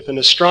 if an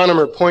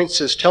astronomer points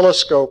his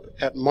telescope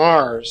at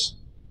Mars,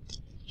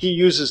 he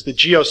uses the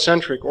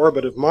geocentric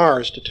orbit of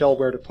Mars to tell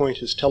where to point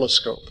his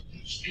telescope.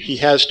 He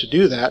has to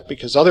do that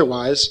because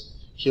otherwise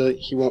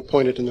he won't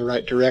point it in the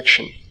right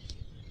direction.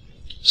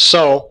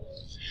 So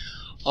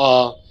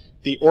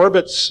the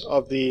orbits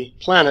of the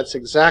planets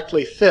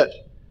exactly fit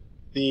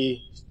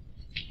the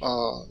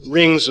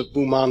rings of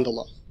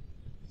Bhu-mandala.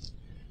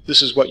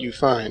 This is what you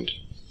find.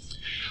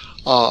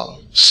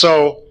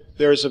 So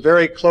there's a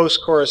very close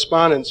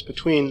correspondence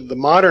between the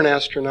modern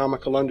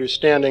astronomical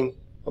understanding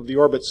of the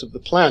orbits of the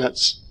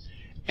planets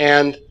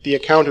and the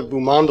account of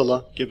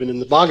Bhu-mandala given in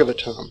the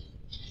Bhagavatam.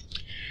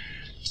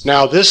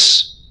 Now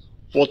this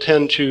will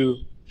tend to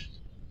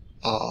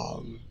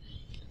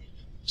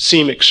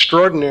seem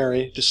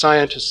extraordinary to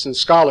scientists and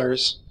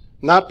scholars,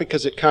 not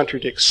because it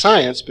contradicts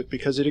science, but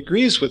because it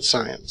agrees with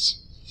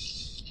science.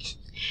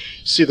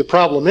 See, the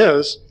problem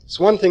is, it's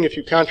one thing if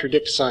you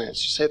contradict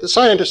science. You say, the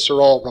scientists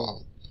are all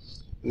wrong.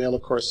 And they'll,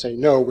 of course, say,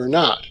 no, we're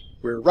not.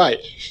 We're right.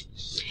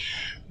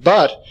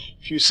 But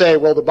if you say,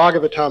 well, the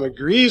Bhagavatam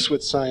agrees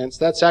with science,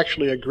 that's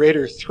actually a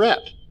greater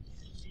threat.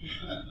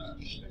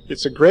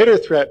 It's a greater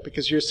threat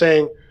because you're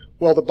saying,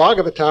 well, the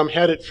Bhagavatam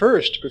had it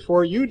first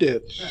before you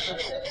did.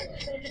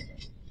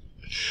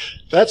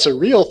 That's a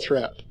real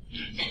threat.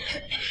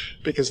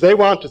 Because they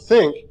want to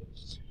think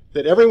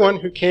that everyone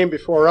who came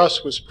before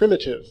us was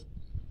primitive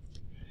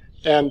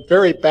and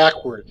very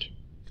backward.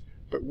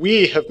 But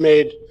we have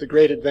made the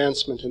great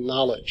advancement in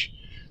knowledge.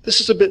 This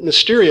is a bit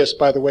mysterious,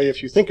 by the way,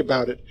 if you think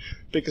about it,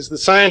 because the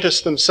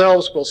scientists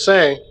themselves will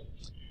say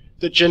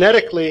that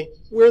genetically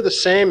we're the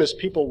same as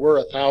people were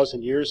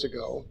 1,000 years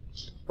ago,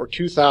 or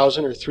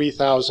 2,000 or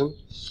 3,000.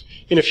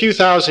 In a few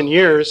thousand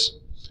years,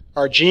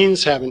 our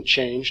genes haven't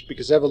changed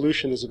because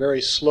evolution is a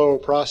very slow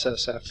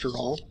process after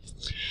all.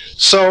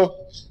 So,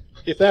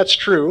 if that's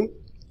true,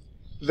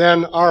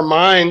 then our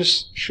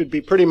minds should be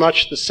pretty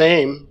much the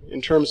same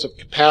in terms of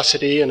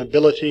capacity and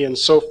ability and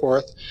so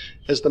forth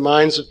as the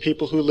minds of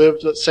people who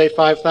lived, let's say,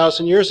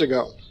 5,000 years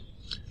ago.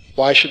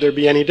 Why should there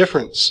be any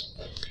difference?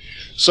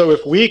 So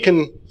if we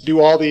can do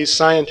all these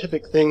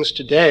scientific things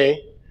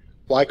today,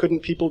 why couldn't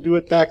people do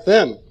it back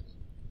then?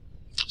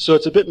 So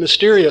it's a bit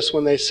mysterious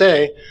when they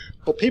say,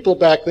 well, people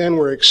back then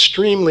were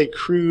extremely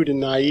crude and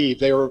naive.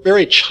 They were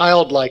very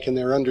childlike in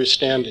their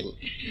understanding.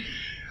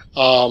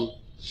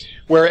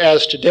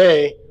 Whereas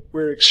today,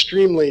 we're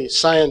extremely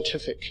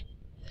scientific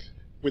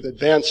with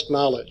advanced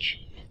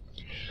knowledge.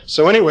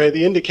 So anyway,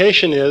 the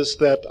indication is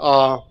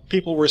that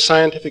people were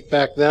scientific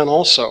back then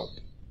also.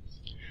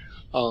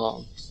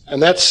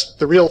 And that's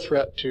the real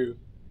threat to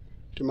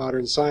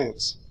modern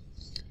science.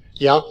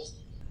 Yeah?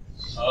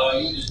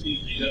 You speak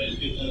your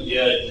description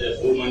here at the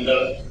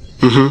Bhu-mandala.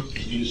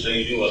 Means the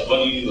universe,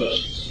 one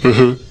universe.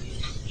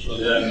 So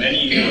there are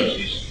many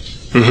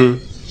universes.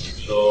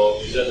 So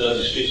is that the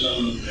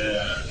description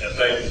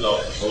applied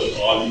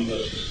to all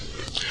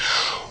universes?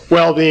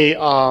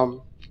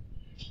 Well,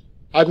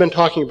 I've been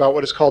talking about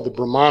what is called the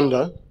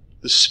Brahmanda.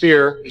 The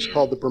sphere is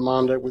called the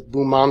Brahmanda with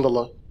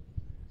Bhu-mandala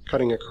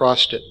cutting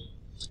across it.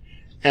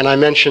 And I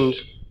mentioned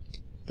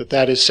that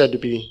that is said to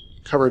be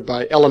covered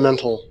by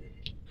elemental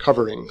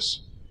coverings.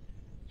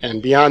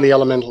 And beyond the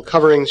elemental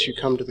coverings, you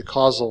come to the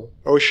causal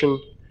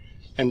ocean.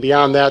 And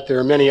beyond that, there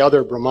are many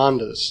other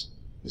Brahmandas,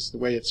 is the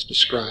way it's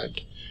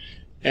described.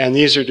 And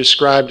these are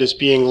described as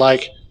being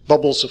like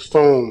bubbles of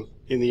foam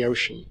in the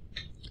ocean.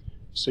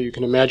 So you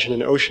can imagine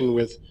an ocean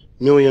with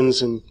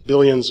millions and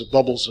billions of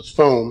bubbles of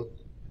foam.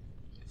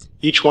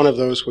 Each one of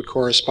those would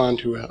correspond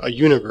to a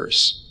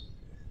universe.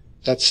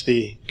 That's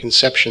the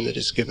conception that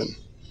is given.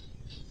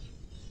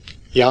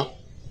 Yeah?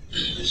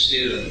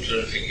 Still, the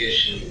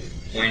clarification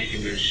point you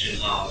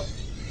mentioned how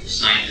the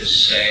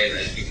scientists say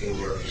that people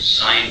were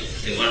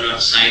they were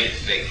not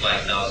scientific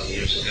 5,000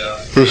 years ago.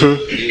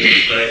 Mm-hmm. Can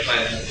you clarify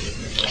that?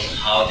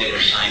 How they were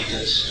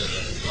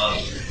scientists?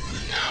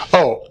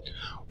 Oh,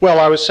 well,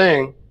 I was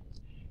saying,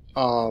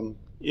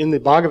 in the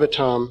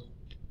Bhagavatam,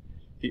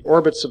 the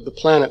orbits of the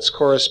planets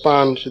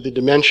correspond to the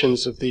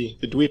dimensions of the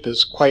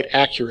dvipas quite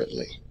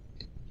accurately.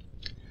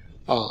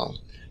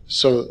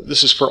 So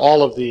this is for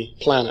all of the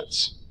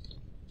planets.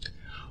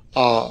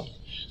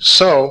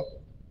 So,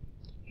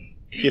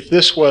 if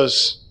this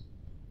was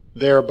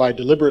there by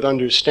deliberate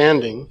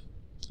understanding,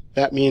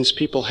 that means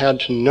people had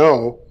to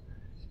know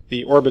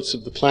the orbits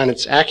of the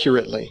planets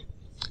accurately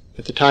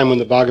at the time when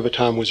the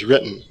Bhagavatam was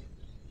written.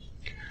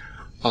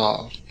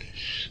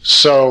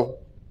 So,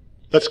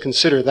 let's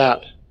consider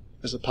that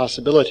as a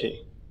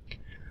possibility.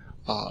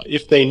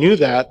 If they knew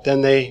that,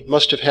 then they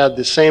must have had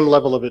the same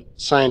level of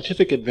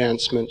scientific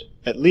advancement,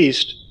 at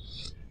least,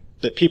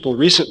 that people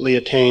recently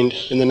attained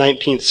in the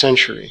 19th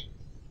century.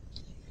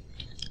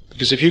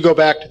 Because if you go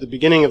back to the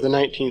beginning of the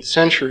 19th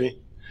century,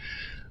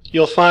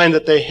 you'll find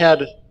that they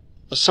had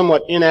a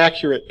somewhat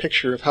inaccurate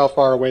picture of how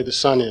far away the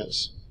sun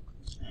is.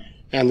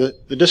 And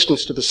the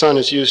distance to the sun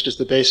is used as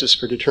the basis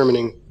for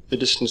determining the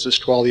distances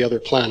to all the other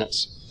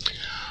planets.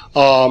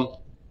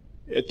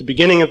 At the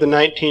beginning of the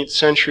 19th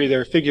century,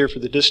 their figure for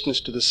the distance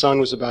to the sun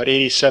was about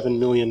 87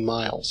 million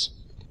miles.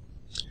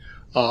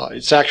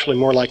 It's actually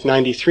more like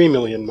 93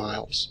 million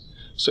miles.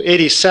 So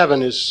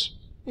 87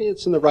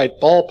 it's in the right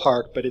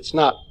ballpark, but it's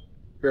not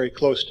very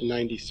close to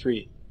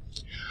 93.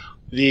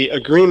 The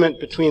agreement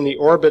between the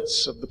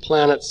orbits of the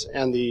planets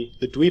and the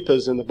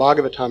dvipas in the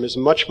Bhagavatam is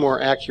much more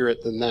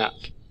accurate than that.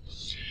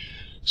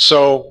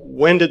 So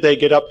when did they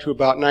get up to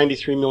about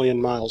 93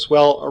 million miles?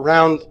 Well,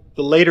 around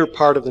the later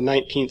part of the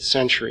 19th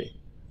century,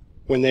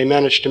 when they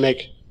managed to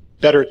make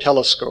better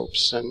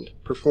telescopes and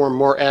perform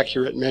more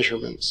accurate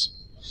measurements.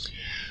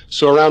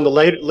 So around the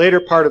later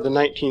part of the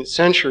 19th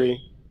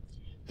century,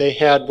 they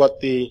had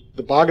what the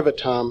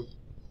Bhagavatam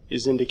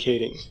is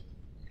indicating.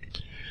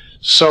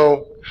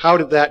 So how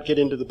did that get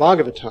into the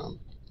Bhagavatam?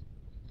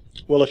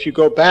 Well, if you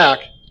go back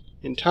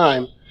in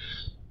time,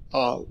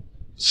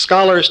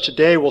 scholars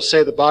today will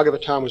say the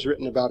Bhagavatam was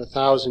written about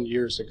 1,000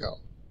 years ago.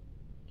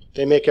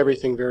 They make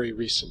everything very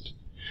recent.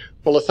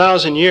 Well,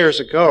 1,000 years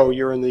ago,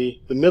 you're in the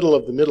middle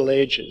of the Middle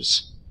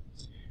Ages,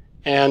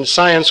 and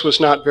science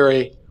was not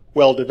very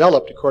well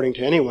developed, according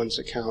to anyone's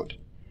account.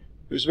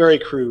 It was very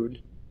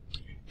crude,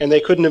 and they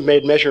couldn't have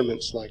made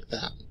measurements like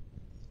that.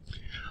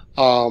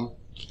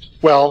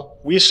 Well,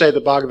 we say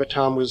the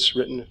Bhagavatam was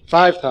written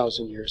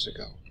 5,000 years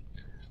ago.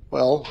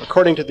 Well,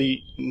 according to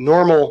the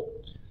normal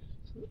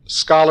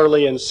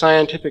scholarly and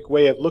scientific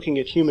way of looking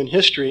at human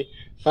history,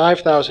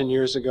 5,000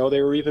 years ago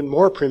they were even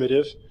more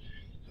primitive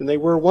than they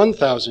were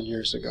 1,000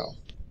 years ago.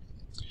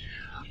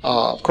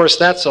 Of course,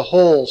 that's a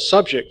whole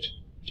subject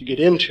to get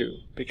into,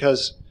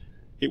 because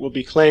it will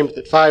be claimed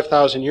that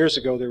 5,000 years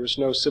ago there was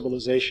no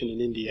civilization in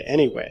India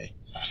anyway.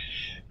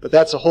 But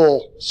that's a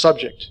whole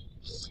subject.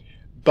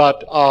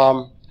 But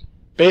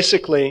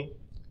basically,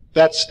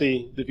 that's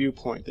the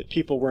viewpoint, that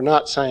people were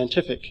not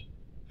scientific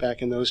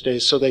back in those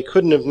days, so they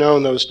couldn't have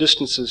known those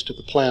distances to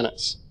the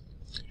planets.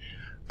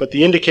 But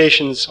the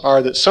indications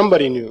are that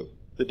somebody knew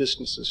the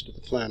distances to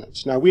the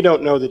planets. Now, we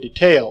don't know the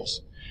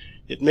details.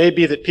 It may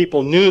be that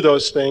people knew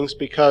those things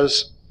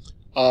because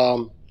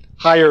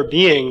higher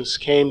beings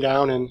came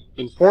down and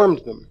informed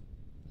them,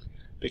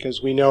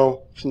 because we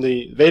know from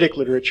the Vedic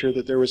literature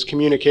that there was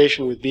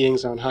communication with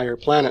beings on higher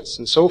planets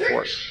and so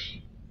forth.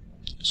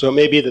 So it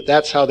may be that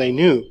that's how they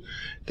knew.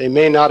 They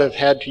may not have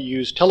had to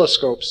use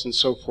telescopes and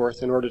so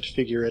forth in order to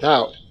figure it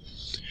out.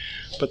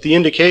 But the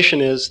indication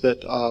is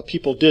that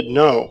people did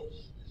know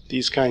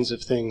these kinds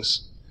of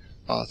things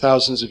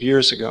thousands of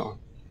years ago.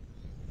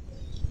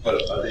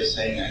 But are they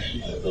saying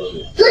actually that those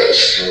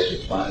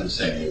are planets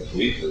saying they're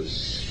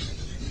dvipas?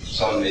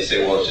 Someone may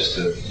say, well, it's just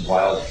a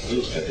wild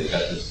fluke that they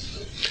got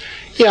this.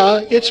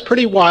 Yeah, it's a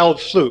pretty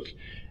wild fluke.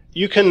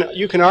 You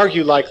can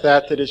argue like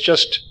that it's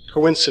just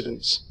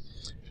coincidence.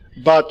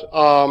 But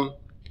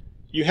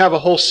you have a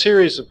whole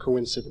series of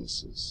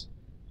coincidences.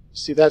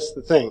 See, that's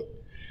the thing.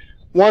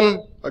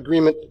 One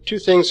agreement, two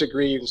things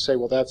agree, you can say,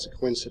 well, that's a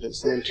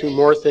coincidence. And then two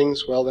more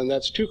things, well, then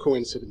that's two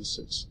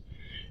coincidences.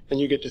 And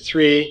you get to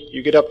three,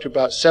 you get up to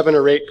about 7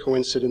 or 8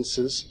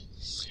 coincidences.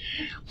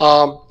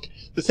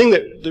 The thing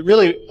that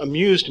really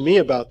amused me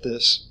about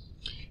this,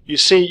 you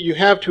see, you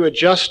have to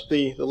adjust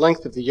the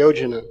length of the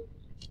yojana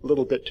a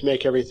little bit to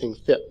make everything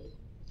fit.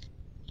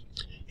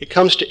 It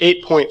comes to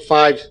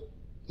 8.5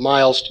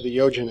 miles to the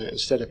yojana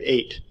instead of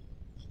 8,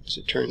 as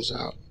it turns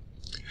out.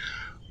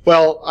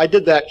 Well, I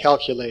did that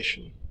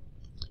calculation.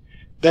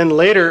 Then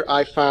later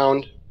I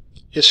found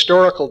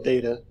historical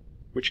data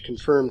which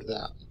confirmed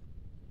that.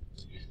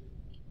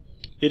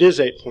 It is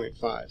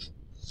 8.5.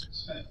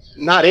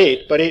 Not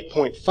 8, but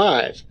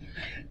 8.5.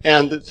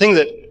 And the thing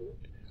that,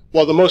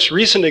 well, the most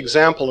recent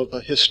example of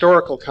a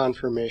historical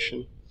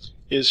confirmation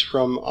is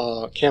from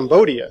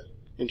Cambodia,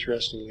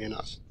 interestingly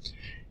enough.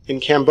 In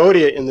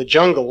Cambodia, in the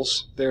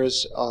jungles,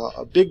 there's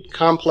a big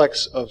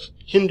complex of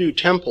Hindu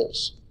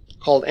temples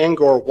called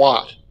Angkor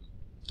Wat.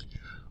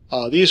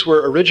 These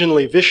were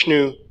originally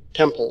Vishnu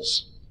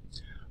temples.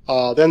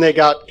 Then they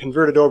got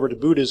converted over to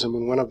Buddhism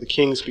when one of the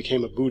kings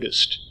became a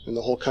Buddhist, and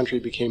the whole country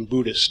became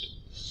Buddhist.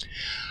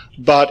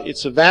 But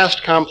it's a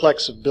vast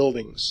complex of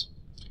buildings,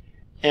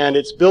 and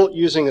it's built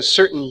using a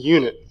certain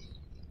unit.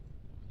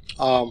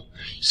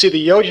 See,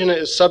 the yojana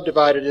is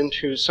subdivided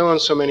into so and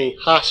so many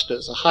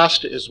hastas. A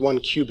hasta is 1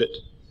 cubit.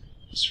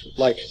 It's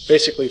like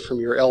basically from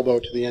your elbow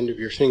to the end of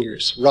your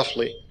fingers,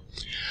 roughly.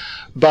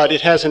 But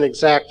it has an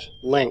exact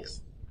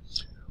length,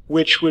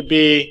 which would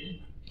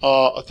be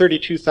a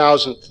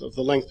 32,000th of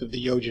the length of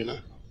the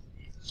yojana.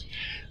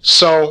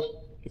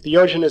 So if the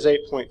yojana is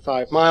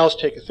 8.5 miles,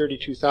 take a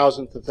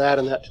 32,000th of that,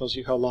 and that tells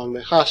you how long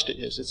the hasta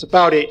is. It's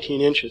about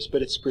 18 inches,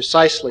 but it's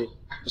precisely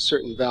a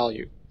certain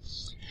value.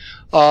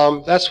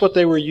 That's what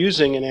they were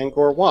using in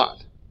Angkor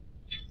Wat,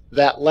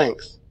 that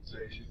length.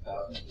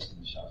 32,000 is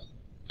in the Shasta.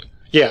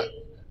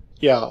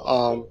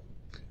 Yeah.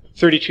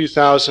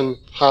 32,000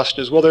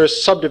 hastas. Well,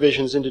 there's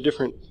subdivisions into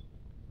different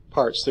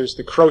parts. There's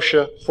the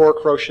krosha, 4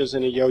 kroshas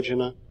in a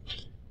yojana,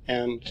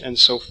 and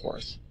so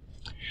forth.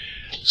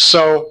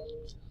 So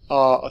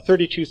a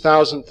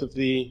 32,000th of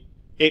the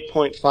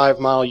 8.5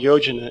 mile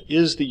yojana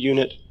is the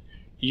unit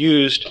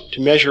used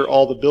to measure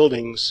all the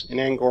buildings in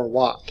Angkor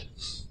Wat.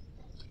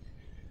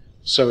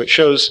 So it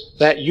shows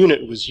that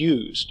unit was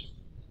used.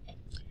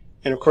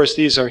 And of course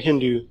these are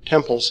Hindu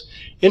temples.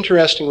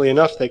 Interestingly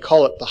enough, they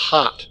call it the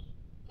hat.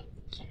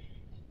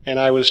 And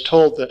I was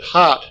told that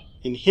hat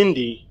in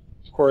Hindi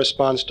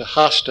corresponds to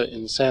hasta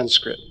in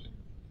Sanskrit,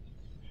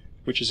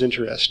 which is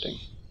interesting.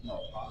 No,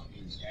 hat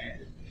means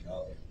hand, you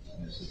know,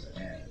 and this is a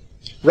hand.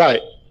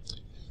 Right.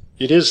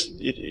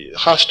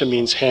 Hasta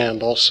means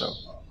hand also.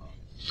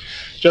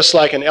 Just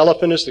like an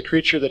elephant is the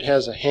creature that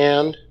has a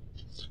hand,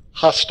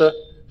 hasta,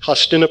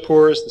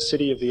 Hastinapur is the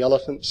city of the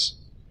elephants.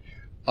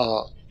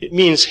 It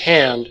means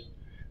hand,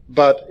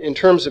 but in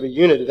terms of a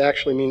unit, it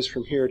actually means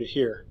from here to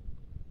here.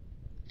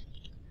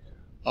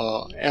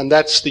 And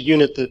that's the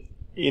unit that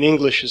in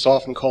English is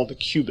often called a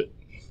cubit.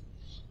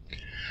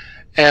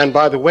 And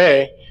by the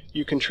way,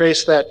 you can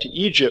trace that to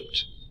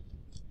Egypt,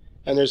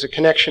 and there's a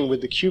connection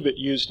with the cubit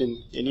used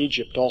in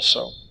Egypt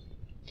also.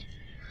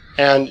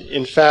 And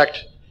in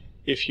fact,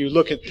 if you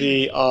look at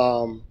the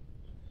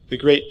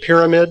Great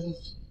Pyramid,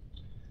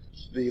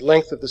 the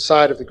length of the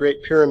side of the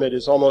Great Pyramid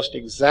is almost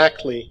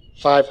exactly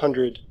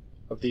 500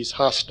 of these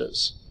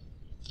hastas,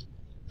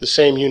 the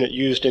same unit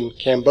used in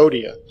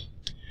Cambodia.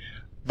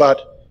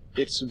 But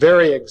it's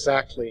very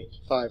exactly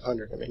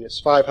 500. I mean, it's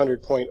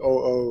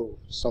 500.00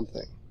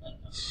 something.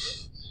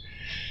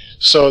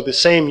 So the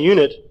same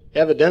unit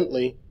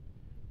evidently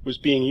was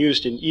being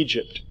used in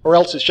Egypt, or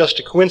else it's just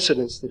a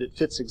coincidence that it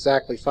fits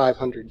exactly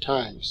 500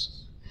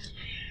 times.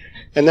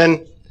 And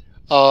then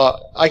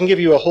I can give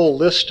you a whole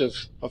list of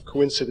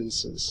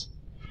coincidences.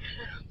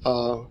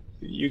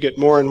 You get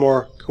more and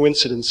more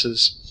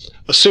coincidences,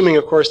 assuming,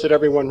 of course, that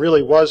everyone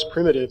really was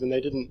primitive and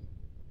they didn't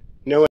know